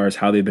equation as far as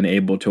how they've been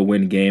able to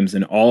win games,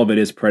 and all of it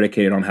is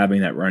predicated on having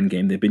that run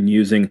game. They've been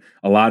using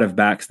a lot of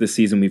backs this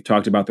season. We've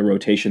talked about the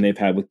rotation they've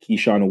had with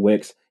Keyshawn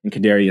Wicks and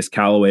Kadarius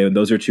Callaway, and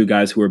those are two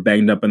guys who were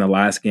banged up in the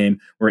last game,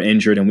 were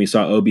injured, and we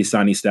saw Obi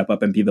Sani step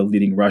up and be the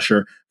leading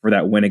rusher for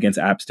that win against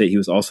App State. He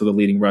was also the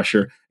leading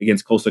rusher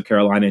against Coastal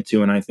Carolina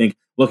too, and I think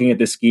looking at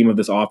the scheme of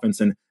this offense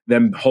and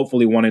them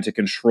hopefully wanting to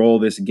control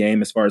this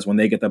game as far as when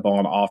they get the ball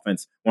on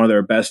offense, one of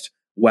their best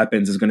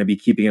weapons is going to be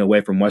keeping it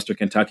away from Western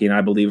Kentucky. And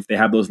I believe if they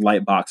have those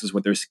light boxes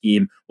with their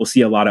scheme, we'll see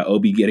a lot of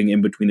Obi getting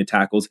in between the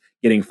tackles,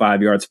 getting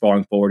 5 yards,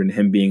 falling forward, and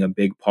him being a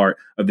big part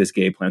of this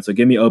game plan. So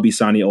give me Obi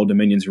Sani, Old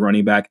Dominion's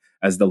running back,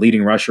 as the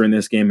leading rusher in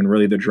this game and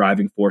really the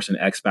driving force and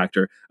X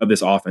factor of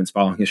this offense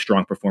following his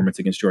strong performance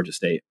against Georgia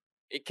State.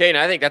 Kane,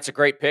 I think that's a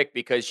great pick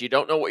because you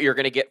don't know what you're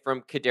going to get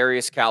from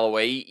Kadarius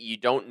Callaway. You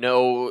don't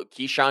know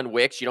Keyshawn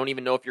Wicks. You don't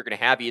even know if you're going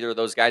to have either of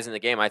those guys in the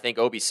game. I think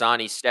Obi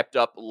Sani stepped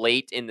up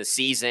late in the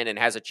season and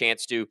has a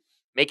chance to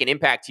make an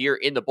impact here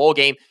in the bowl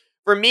game.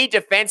 For me,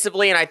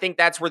 defensively, and I think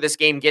that's where this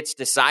game gets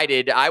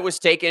decided, I was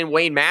taking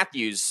Wayne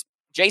Matthews.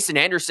 Jason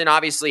Henderson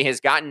obviously has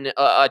gotten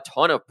a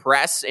ton of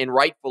press, and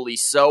rightfully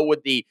so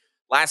with the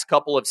last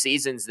couple of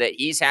seasons that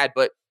he's had,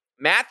 but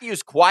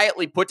Matthews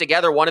quietly put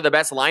together one of the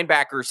best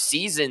linebacker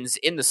seasons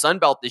in the Sun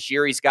Belt this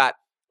year. He's got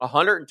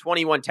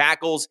 121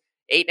 tackles,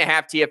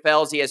 8.5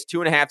 TFLs. He has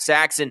 2.5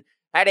 sacks and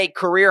had a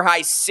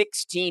career-high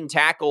 16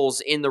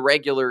 tackles in the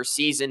regular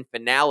season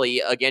finale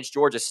against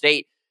Georgia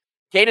State.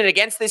 Kaden,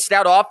 against this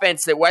stout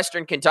offense that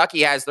Western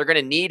Kentucky has, they're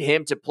going to need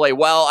him to play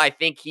well. I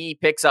think he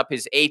picks up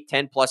his 8th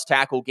 10-plus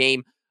tackle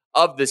game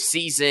of the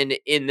season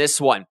in this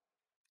one.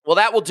 Well,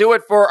 that will do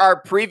it for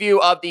our preview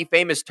of the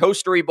famous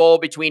Toastery Bowl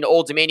between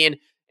Old Dominion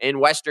in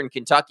Western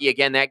Kentucky.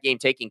 Again, that game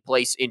taking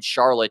place in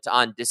Charlotte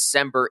on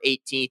December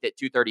 18th at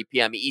 2:30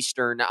 p.m.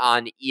 Eastern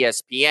on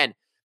ESPN.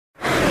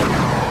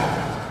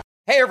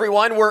 Hey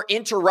everyone, we're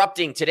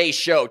interrupting today's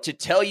show to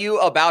tell you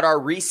about our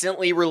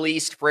recently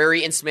released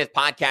Frary and Smith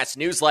podcast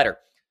newsletter.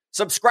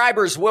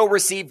 Subscribers will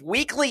receive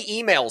weekly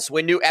emails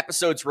when new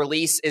episodes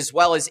release, as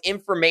well as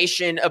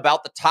information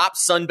about the top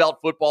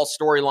Sunbelt football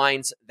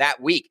storylines that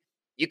week.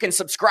 You can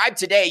subscribe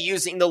today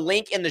using the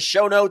link in the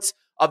show notes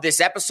of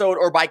this episode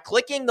or by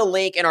clicking the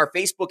link in our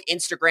Facebook,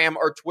 Instagram,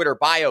 or Twitter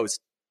bios.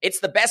 It's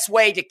the best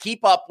way to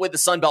keep up with the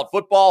Sunbelt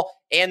football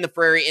and the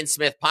Frary and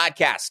Smith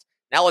podcast.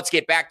 Now let's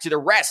get back to the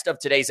rest of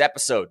today's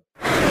episode.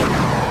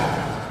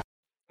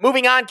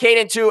 Moving on, Kate,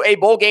 into a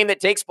bowl game that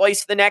takes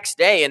place the next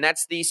day, and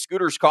that's the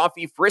Scooters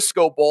Coffee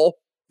Frisco Bowl,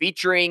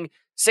 featuring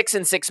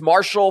 6-6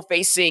 Marshall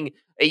facing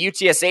a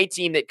UTSA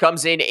team that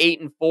comes in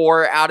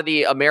 8-4 out of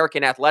the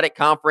American Athletic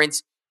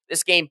Conference.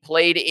 This game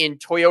played in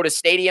Toyota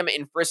Stadium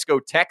in Frisco,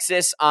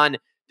 Texas on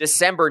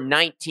December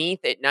 19th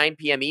at 9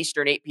 p.m.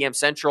 Eastern, 8 p.m.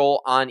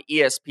 Central on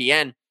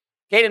ESPN.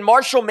 Caden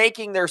Marshall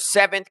making their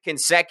 7th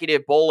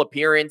consecutive bowl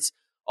appearance,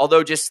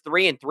 although just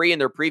 3-3 in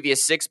their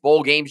previous 6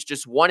 bowl games,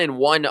 just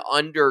 1-1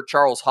 under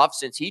Charles Huff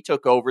since he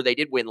took over. They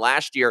did win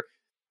last year.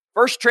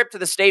 First trip to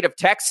the state of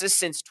Texas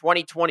since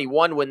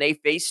 2021 when they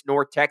faced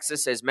North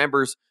Texas as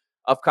members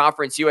of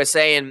Conference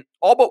USA, and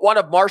all but one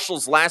of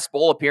Marshall's last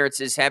bowl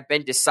appearances have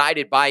been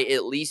decided by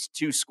at least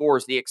 2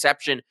 scores. The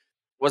exception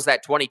was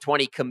that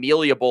 2020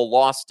 Camellia Bowl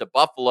loss to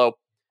Buffalo.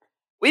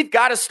 We've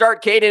got to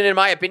start, Caden, in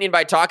my opinion,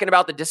 by talking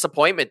about the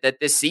disappointment that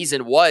this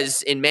season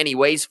was in many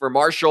ways for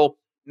Marshall.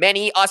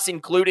 Many, us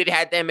included,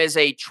 had them as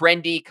a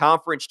trendy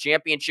conference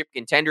championship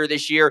contender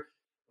this year.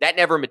 That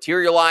never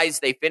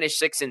materialized. They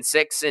finished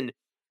 6-6 and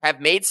have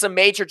made some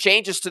major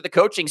changes to the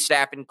coaching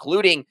staff,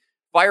 including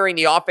firing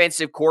the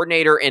offensive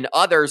coordinator and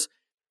others.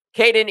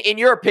 Caden, in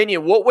your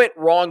opinion, what went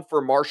wrong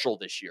for Marshall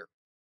this year?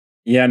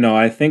 Yeah, no,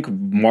 I think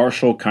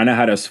Marshall kind of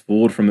had us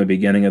fooled from the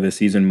beginning of the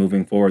season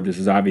moving forward. This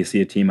is obviously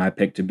a team I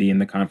picked to be in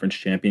the conference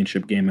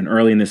championship game. And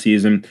early in the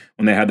season,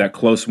 when they had that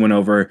close win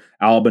over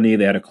Albany,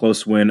 they had a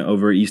close win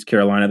over East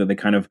Carolina that they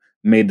kind of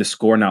made the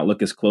score not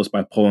look as close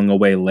by pulling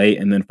away late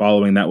and then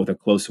following that with a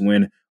close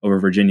win over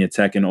Virginia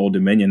Tech and Old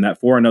Dominion.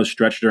 That 4-0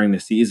 stretch during the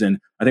season,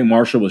 I think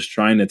Marshall was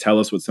trying to tell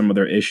us what some of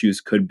their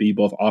issues could be,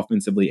 both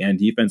offensively and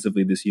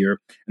defensively this year.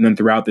 And then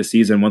throughout the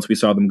season, once we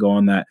saw them go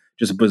on that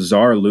just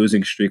bizarre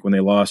losing streak when they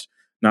lost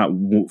not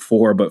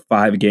 4 but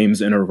 5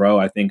 games in a row,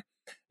 I think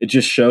it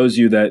just shows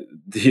you that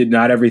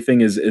not everything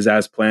is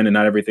as planned and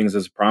not everything is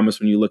as promised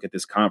when you look at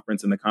this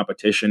conference and the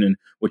competition and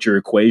what your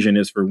equation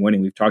is for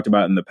winning. We've talked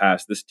about in the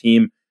past, this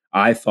team,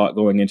 I thought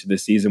going into the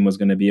season was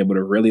going to be able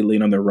to really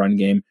lean on their run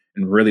game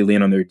and really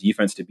lean on their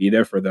defense to be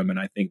there for them. And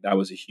I think that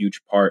was a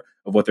huge part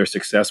of what their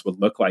success would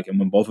look like. And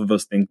when both of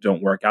those things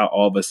don't work out,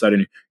 all of a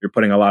sudden you're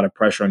putting a lot of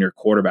pressure on your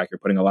quarterback. You're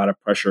putting a lot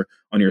of pressure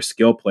on your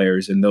skill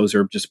players. And those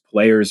are just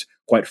players,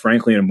 quite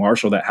frankly, in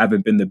Marshall that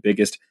haven't been the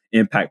biggest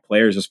impact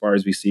players as far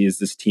as we see as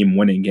this team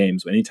winning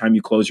games. So anytime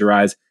you close your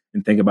eyes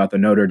and think about the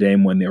Notre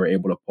Dame when they were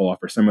able to pull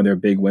off, or some of their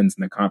big wins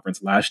in the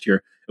conference last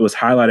year, it was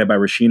highlighted by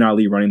Rasheen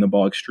Ali running the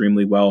ball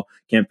extremely well,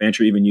 Cam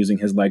Fancher even using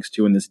his legs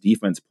too, and this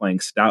defense playing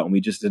stout. And we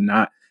just did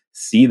not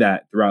see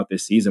that throughout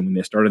this season. When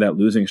they started that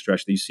losing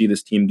stretch, you see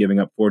this team giving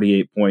up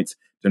 48 points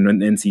to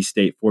NC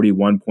State,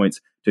 41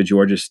 points to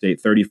Georgia State,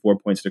 34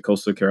 points to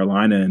Coastal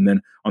Carolina. And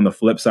then on the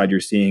flip side, you're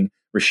seeing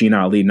Rasheen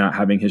Ali not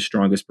having his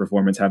strongest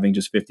performance, having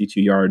just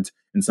 52 yards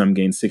in some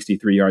games,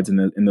 63 yards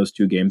in those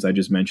 2 games I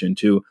just mentioned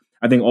too.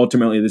 I think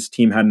ultimately this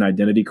team had an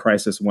identity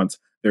crisis once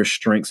their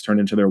strengths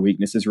turned into their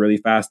weaknesses really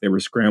fast. They were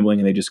scrambling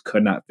and they just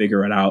could not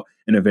figure it out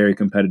in a very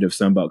competitive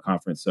Sun Belt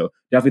conference. So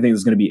definitely think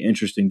it's going to be an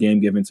interesting game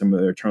given some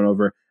of their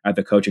turnover at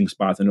the coaching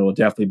spots. And it will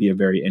definitely be a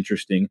very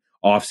interesting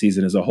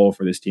offseason as a whole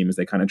for this team as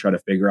they kind of try to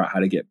figure out how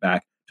to get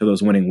back to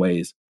those winning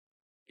ways.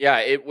 Yeah,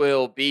 it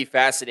will be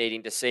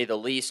fascinating to say the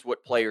least.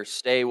 What players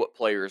stay, what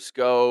players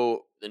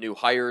go, the new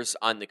hires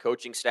on the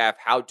coaching staff,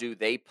 how do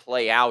they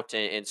play out,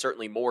 and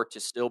certainly more to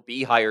still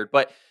be hired.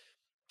 But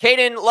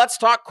Caden, let's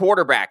talk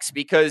quarterbacks,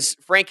 because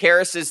Frank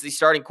Harris is the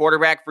starting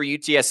quarterback for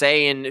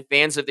UTSA, and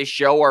fans of this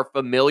show are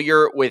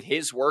familiar with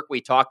his work.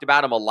 We talked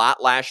about him a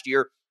lot last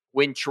year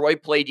when Troy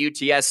played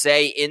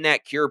UTSA in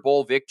that Cure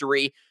Bowl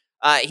victory.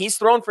 He's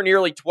thrown for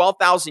nearly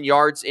 12,000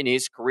 yards in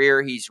his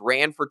career. He's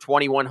ran for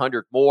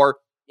 2,100 more.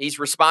 He's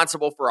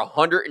responsible for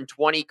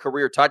 120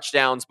 career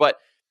touchdowns. But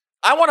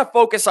I want to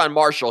focus on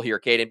Marshall here,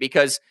 Caden,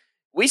 because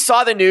we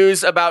saw the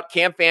news about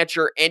Cam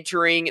Fancher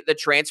entering the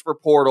transfer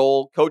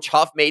portal. Coach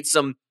Huff made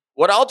some,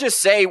 what I'll just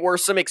say were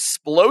some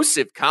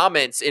explosive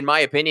comments, in my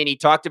opinion. He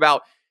talked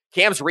about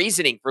Cam's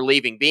reasoning for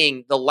leaving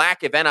being the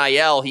lack of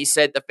NIL. He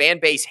said the fan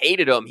base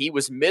hated him. He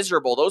was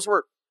miserable. Those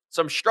were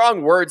some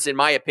strong words, in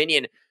my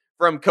opinion,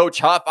 from Coach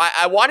Huff.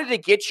 I wanted to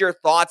get your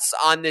thoughts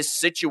on this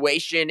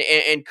situation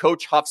and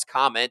Coach Huff's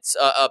comments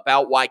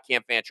about why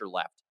Cam Fancher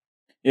left.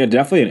 Yeah,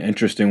 definitely an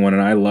interesting one.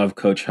 And I love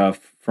Coach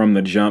Huff from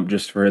the jump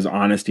just for his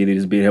honesty that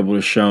he's been able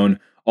to shown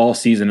all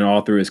season and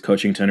all through his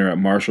coaching tenure at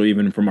Marshall.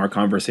 Even from our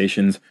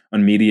conversations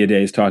on media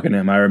days talking to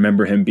him, I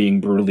remember him being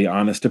brutally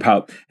honest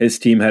about his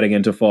team heading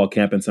into fall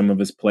camp and some of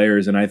his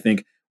players. And I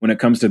think when it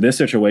comes to this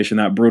situation,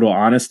 that brutal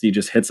honesty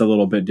just hits a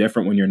little bit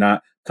different when you're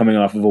not coming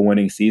off of a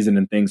winning season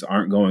and things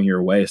aren't going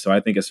your way. So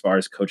I think as far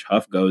as Coach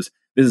Huff goes,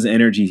 this is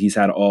energy he's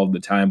had all of the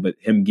time, but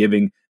him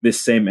giving this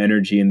same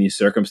energy in these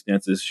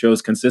circumstances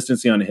shows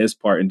consistency on his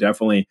part and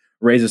definitely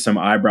raises some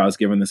eyebrows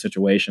given the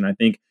situation. I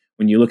think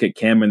when you look at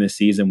Cam in this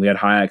season, we had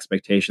high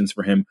expectations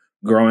for him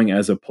growing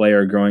as a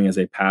player, growing as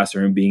a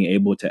passer, and being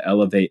able to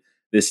elevate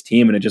this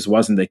team. And it just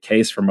wasn't the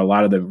case from a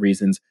lot of the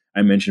reasons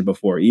I mentioned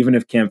before. Even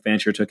if Cam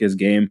Fancher took his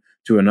game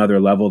to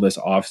another level this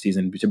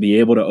offseason, to be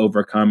able to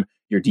overcome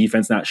your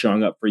defense not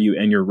showing up for you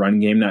and your run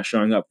game not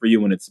showing up for you,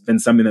 when it's been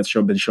something that's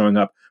been showing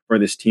up for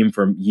this team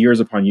for years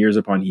upon years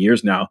upon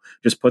years now,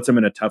 just puts him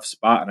in a tough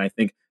spot. And I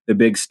think the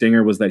big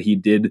stinger was that he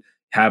did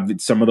have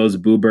some of those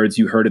boo birds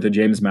you heard at the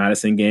James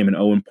Madison game, and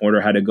Owen Porter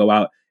had to go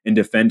out and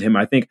defend him.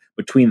 I think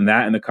between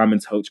that and the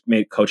comments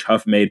Coach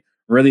Huff made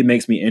really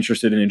makes me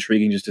interested and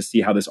intriguing just to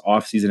see how this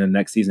offseason and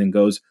next season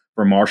goes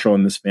for Marshall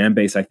and this fan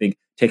base. I think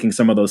taking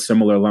some of those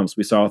similar lumps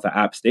we saw with the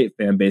App State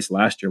fan base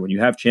last year, when you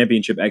have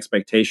championship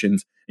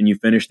expectations and you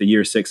finish the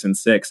year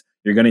 6-6,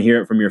 you're going to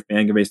hear it from your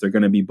fan base. They're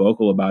going to be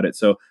vocal about it.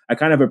 So I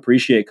kind of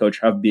appreciate Coach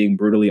Huff being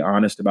brutally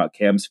honest about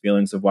Cam's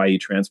feelings of why he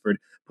transferred,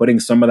 putting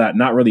some of that,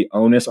 not really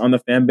onus on the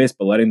fan base,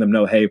 but letting them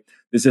know, hey,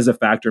 this is a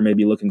factor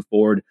maybe looking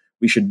forward.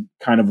 We should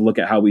kind of look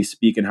at how we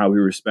speak and how we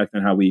respect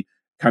and how we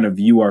kind of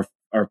view our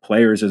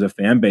players as a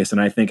fan base. And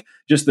I think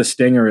just the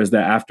stinger is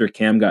that after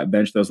Cam got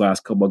benched those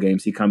last couple of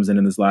games, he comes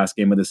in this last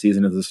game of the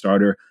season as a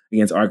starter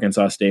against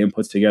Arkansas State and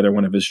puts together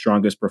one of his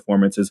strongest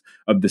performances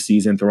of the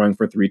season, throwing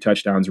for 3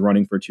 touchdowns,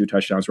 running for 2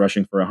 touchdowns,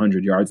 rushing for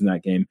 100 yards in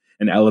that game,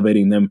 and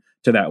elevating them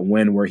to that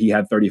win where he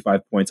had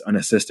 35 points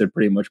unassisted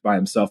pretty much by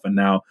himself. And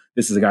now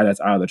this is a guy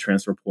that's out of the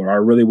transfer portal. I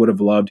really would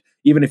have loved,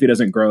 even if he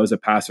doesn't grow as a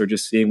passer,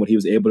 just seeing what he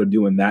was able to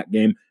do in that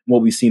game,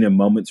 what we've seen in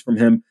moments from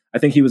him. I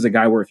think he was a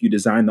guy where if you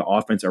design the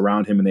offense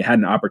around him, and they had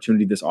an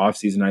opportunity this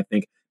offseason, I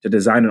think to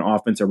design an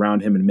offense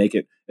around him and make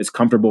it as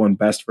comfortable and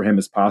best for him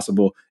as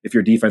possible. If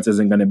your defense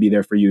isn't going to be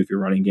there for you, if your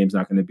running game's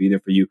not going to be there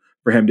for you,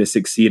 for him to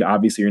succeed,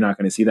 obviously you're not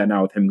going to see that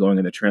now with him going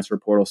in the transfer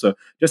portal. So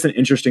just an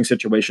interesting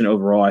situation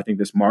overall. I think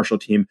this Marshall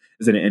team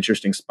is in an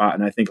interesting spot.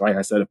 And I think, like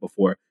I said it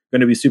before,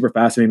 going to be super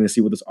fascinating to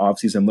see what this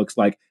offseason looks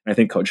like. And I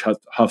think Coach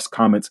Huff's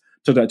comments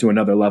took that to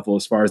another level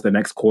as far as the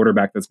next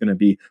quarterback that's going to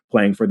be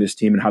playing for this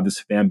team and how this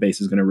fan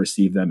base is going to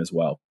receive them as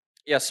well.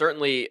 Yeah,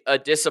 certainly a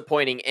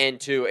disappointing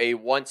end to a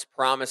once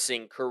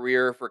promising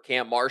career for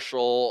Cam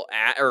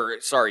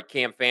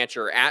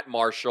Fancher at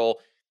Marshall.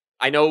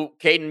 I know,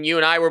 Caden, you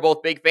and I were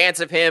both big fans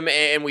of him,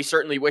 and we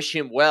certainly wish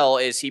him well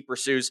as he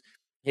pursues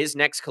his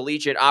next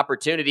collegiate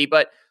opportunity.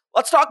 But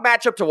let's talk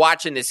matchup to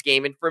watch in this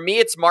game. And for me,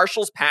 it's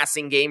Marshall's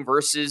passing game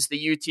versus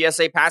the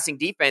UTSA passing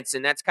defense,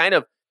 and that's kind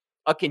of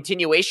a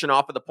continuation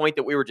off of the point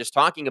that we were just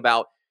talking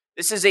about.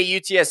 This is a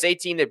UTSA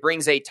team that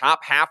brings a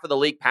top half of the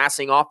league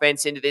passing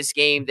offense into this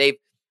game. They've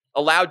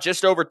allowed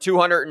just over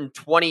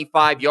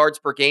 225 yards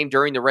per game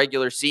during the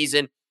regular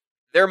season.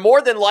 They're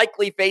more than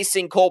likely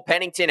facing Cole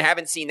Pennington.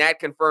 Haven't seen that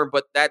confirmed,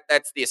 but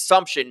that's the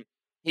assumption.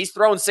 He's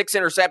thrown 6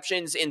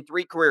 interceptions in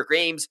 3 career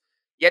games,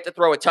 yet to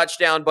throw a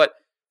touchdown. But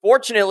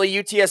fortunately,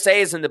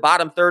 UTSA is in the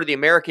bottom third of the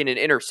American in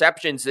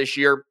interceptions this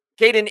year.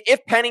 Caden,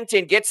 if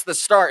Pennington gets the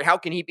start, how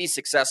can he be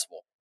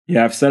successful?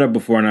 Yeah, I've said it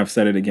before and I've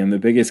said it again. The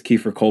biggest key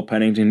for Cole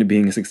Pennington to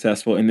being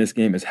successful in this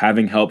game is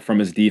having help from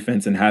his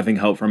defense and having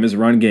help from his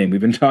run game.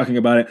 We've been talking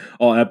about it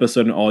all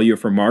episode and all year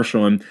for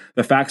Marshall, and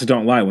the facts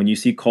don't lie. When you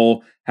see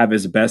Cole have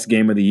his best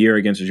game of the year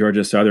against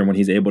Georgia Southern, when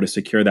he's able to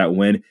secure that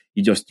win,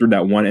 he just threw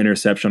that 1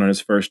 interception on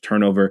his first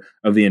turnover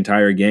of the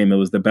entire game. It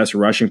was the best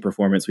rushing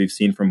performance we've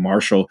seen from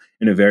Marshall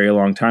in a very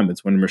long time.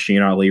 It's when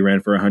Rasheen Ali ran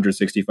for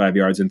 165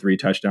 yards and 3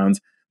 touchdowns.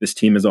 This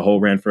team as a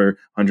whole ran for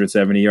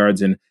 170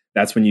 yards, and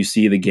that's when you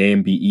see the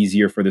game be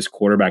easier for this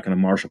quarterback in a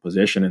Marshall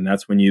position. And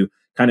that's when you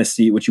kind of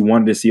see what you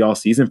wanted to see all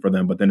season for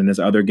them. But then in his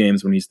other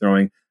games, when he's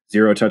throwing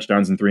 0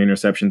 touchdowns and 3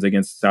 interceptions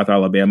against South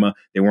Alabama,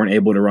 they weren't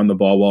able to run the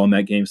ball well in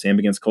that game. Same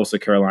against Coastal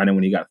Carolina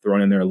when he got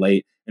thrown in there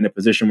late in a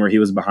position where he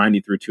was behind. He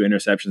threw 2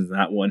 interceptions in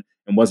that one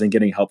and wasn't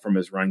getting help from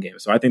his run game.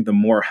 So I think the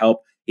more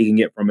help he can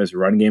get from his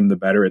run game, the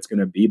better it's going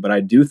to be. But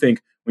I do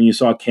think when you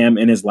saw Cam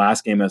in his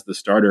last game as the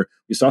starter,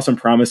 you saw some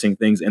promising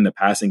things in the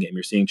passing game.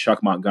 You're seeing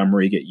Chuck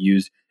Montgomery get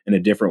used in a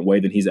different way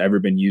than he's ever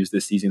been used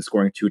this season,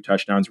 scoring 2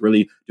 touchdowns,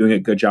 really doing a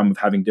good job of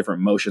having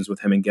different motions with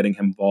him and getting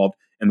him involved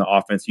in the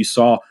offense. You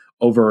saw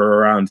over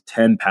around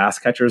 10 pass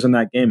catchers in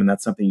that game, and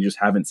that's something you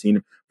just haven't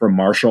seen from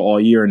Marshall all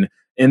year. And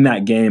in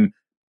that game,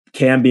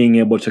 Cam being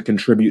able to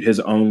contribute his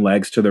own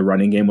legs to the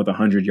running game with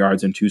 100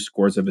 yards and 2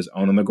 scores of his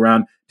own on the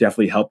ground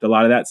definitely helped a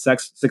lot of that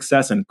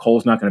success. And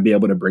Cole's not going to be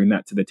able to bring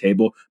that to the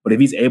table. But if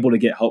he's able to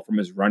get help from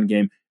his run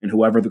game, and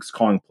whoever's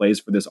calling plays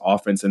for this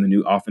offense and the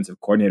new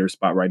offensive coordinator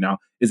spot right now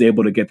is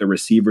able to get the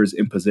receivers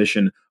in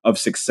position of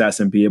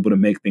success and be able to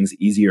make things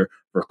easier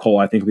for Cole,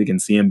 I think we can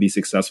see him be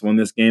successful in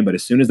this game. But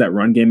as soon as that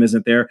run game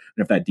isn't there,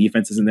 and if that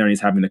defense isn't there and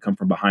he's having to come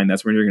from behind,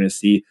 that's when you're going to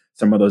see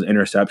some of those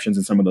interceptions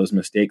and some of those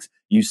mistakes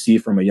you see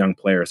from a young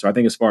player. So I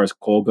think as far as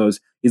Cole goes,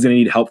 he's going to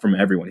need help from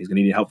everyone. He's going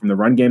to need help from the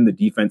run game, the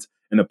defense,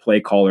 and the play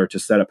caller to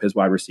set up his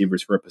wide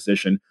receivers for a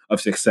position of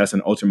success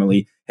and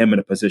ultimately him in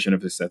a position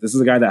of success. This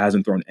is a guy that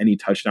hasn't thrown any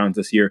touchdowns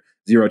this year,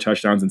 0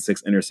 touchdowns and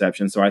 6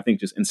 interceptions. So I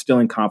think just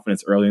instilling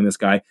confidence early in this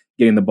guy,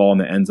 getting the ball in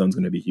the end zone is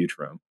going to be huge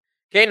for him.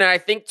 Okay, and I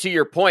think to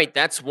your point,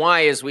 that's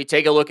why as we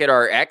take a look at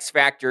our X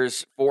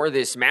factors for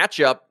this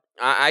matchup,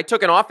 I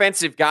took an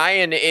offensive guy,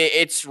 and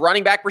it's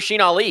running back Rasheen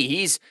Ali.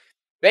 He's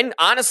been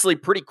honestly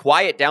pretty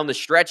quiet down the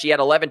stretch. He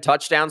had 11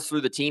 touchdowns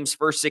through the team's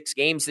first 6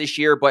 games this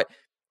year, but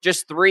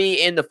just 3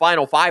 in the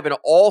final 5, and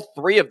all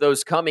 3 of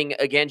those coming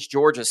against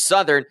Georgia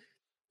Southern.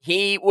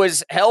 He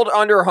was held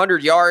under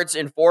 100 yards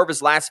in 4 of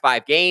his last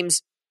 5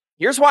 games.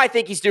 Here's why I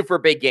think he's due for a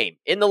big game.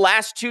 In the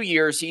last 2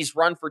 years, he's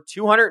run for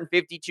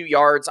 252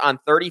 yards on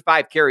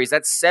 35 carries.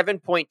 That's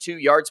 7.2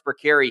 yards per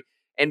carry,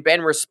 and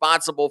been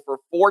responsible for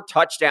 4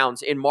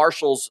 touchdowns in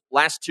Marshall's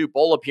last 2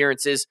 bowl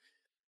appearances.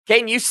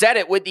 Caden, you said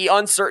it with the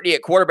uncertainty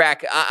at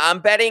quarterback. I'm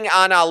betting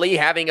on Ali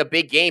having a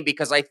big game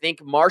because I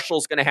think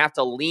Marshall's going to have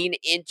to lean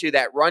into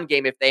that run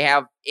game if they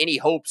have any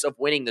hopes of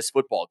winning this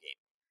football game.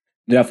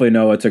 Definitely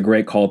no, it's a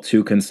great call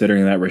too,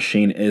 considering that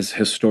Rasheen is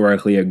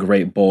historically a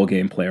great bowl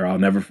game player. I'll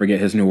never forget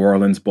his New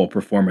Orleans bowl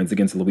performance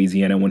against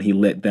Louisiana when he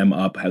lit them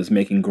up, was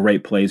making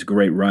great plays,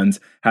 great runs,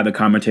 had the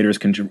commentators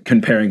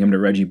comparing him to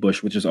Reggie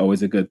Bush, which is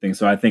always a good thing.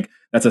 So I think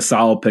that's a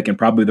solid pick and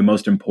probably the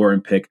most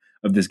important pick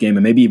of this game,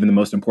 and maybe even the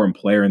most important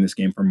player in this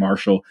game for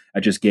Marshall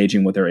at just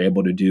gauging what they're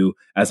able to do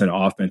as an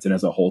offense and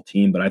as a whole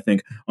team. But I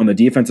think on the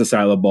defensive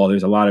side of the ball,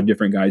 there's a lot of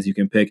different guys you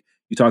can pick.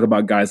 You talk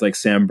about guys like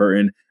Sam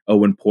Burton,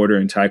 Owen Porter,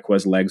 and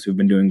Tyquez Legs, who've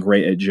been doing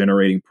great at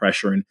generating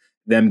pressure, and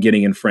them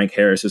getting in Frank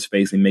Harris's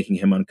face and making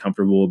him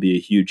uncomfortable will be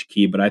a huge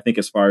key. But I think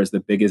as far as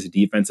the biggest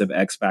defensive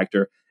X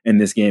factor in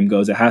this game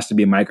goes, it has to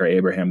be Micah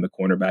Abraham, the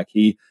cornerback.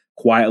 He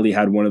quietly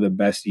had one of the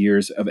best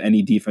years of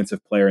any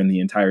defensive player in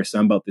the entire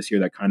Sun Belt this year.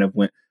 That kind of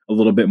went a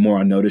little bit more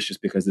on notice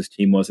just because this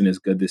team wasn't as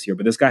good this year.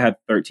 But this guy had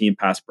 13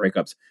 pass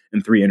breakups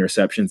and 3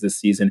 interceptions this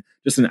season.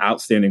 Just an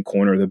outstanding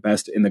corner, the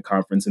best in the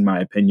conference, in my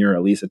opinion, or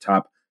at least a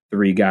top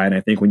 3 guy. And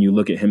I think when you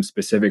look at him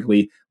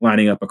specifically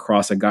lining up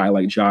across a guy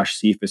like Josh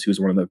Cephas, who's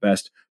one of the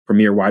best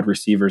premier wide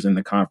receivers in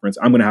the conference,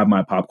 I'm going to have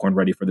my popcorn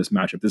ready for this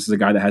matchup. This is a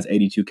guy that has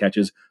 82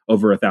 catches,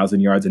 over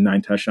 1,000 yards, and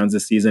 9 touchdowns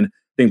this season.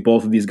 I think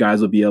both of these guys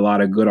will be a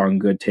lot of good on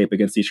good tape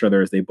against each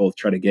other as they both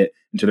try to get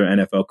into their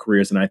NFL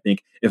careers. And I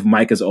think if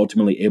Mike is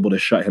ultimately able to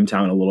shut him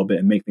down a little bit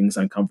and make things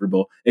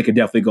uncomfortable, it could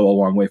definitely go a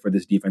long way for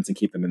this defense and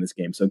keep them in this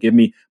game. So give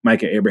me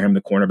Micah Abraham,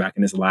 the cornerback,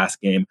 in his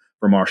last game,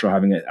 for Marshall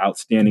having an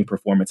outstanding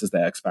performance as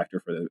the X factor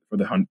for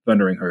the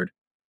Thundering Herd.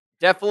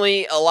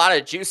 Definitely a lot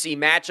of juicy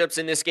matchups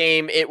in this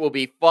game. It will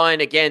be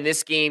fun. Again,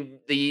 this game,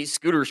 the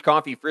Scooters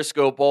Coffee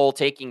Frisco Bowl,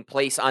 taking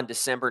place on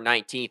December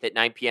 19th at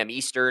 9 p.m.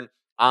 Eastern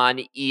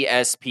on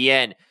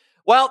ESPN.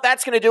 Well,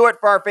 that's going to do it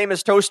for our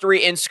famous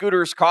Toastery and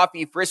Scooters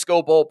Coffee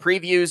Frisco Bowl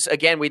previews.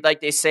 Again, we'd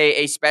like to say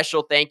a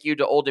special thank you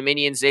to Old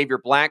Dominion Xavier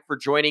Black for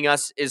joining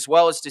us, as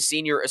well as to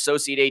Senior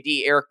Associate AD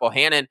Eric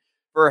Bohannon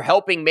for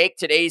helping make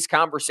today's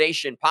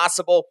conversation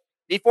possible.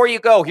 Before you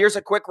go, here's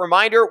a quick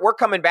reminder. We're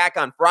coming back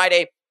on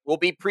Friday. We'll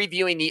be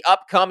previewing the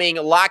upcoming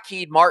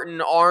Lockheed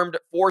Martin Armed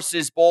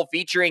Forces Bowl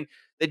featuring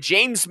the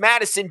James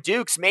Madison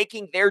Dukes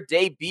making their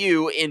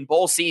debut in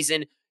bowl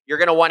season. You're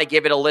going to want to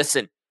give it a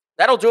listen.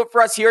 That'll do it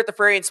for us here at the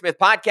Frary and Smith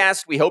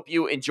Podcast. We hope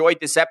you enjoyed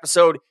this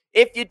episode.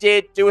 If you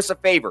did, do us a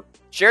favor.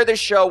 Share this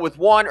show with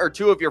 1 or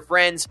 2 of your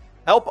friends.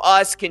 Help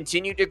us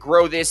continue to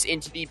grow this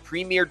into the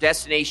premier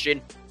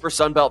destination for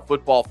Sunbelt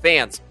football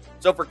fans.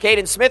 So for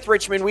Caden Smith,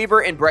 Richmond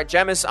Weaver, and Brett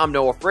Jemis, I'm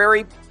Noah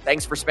Frary.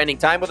 Thanks for spending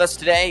time with us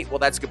today. Well,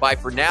 that's goodbye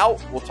for now.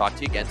 We'll talk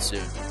to you again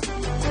soon.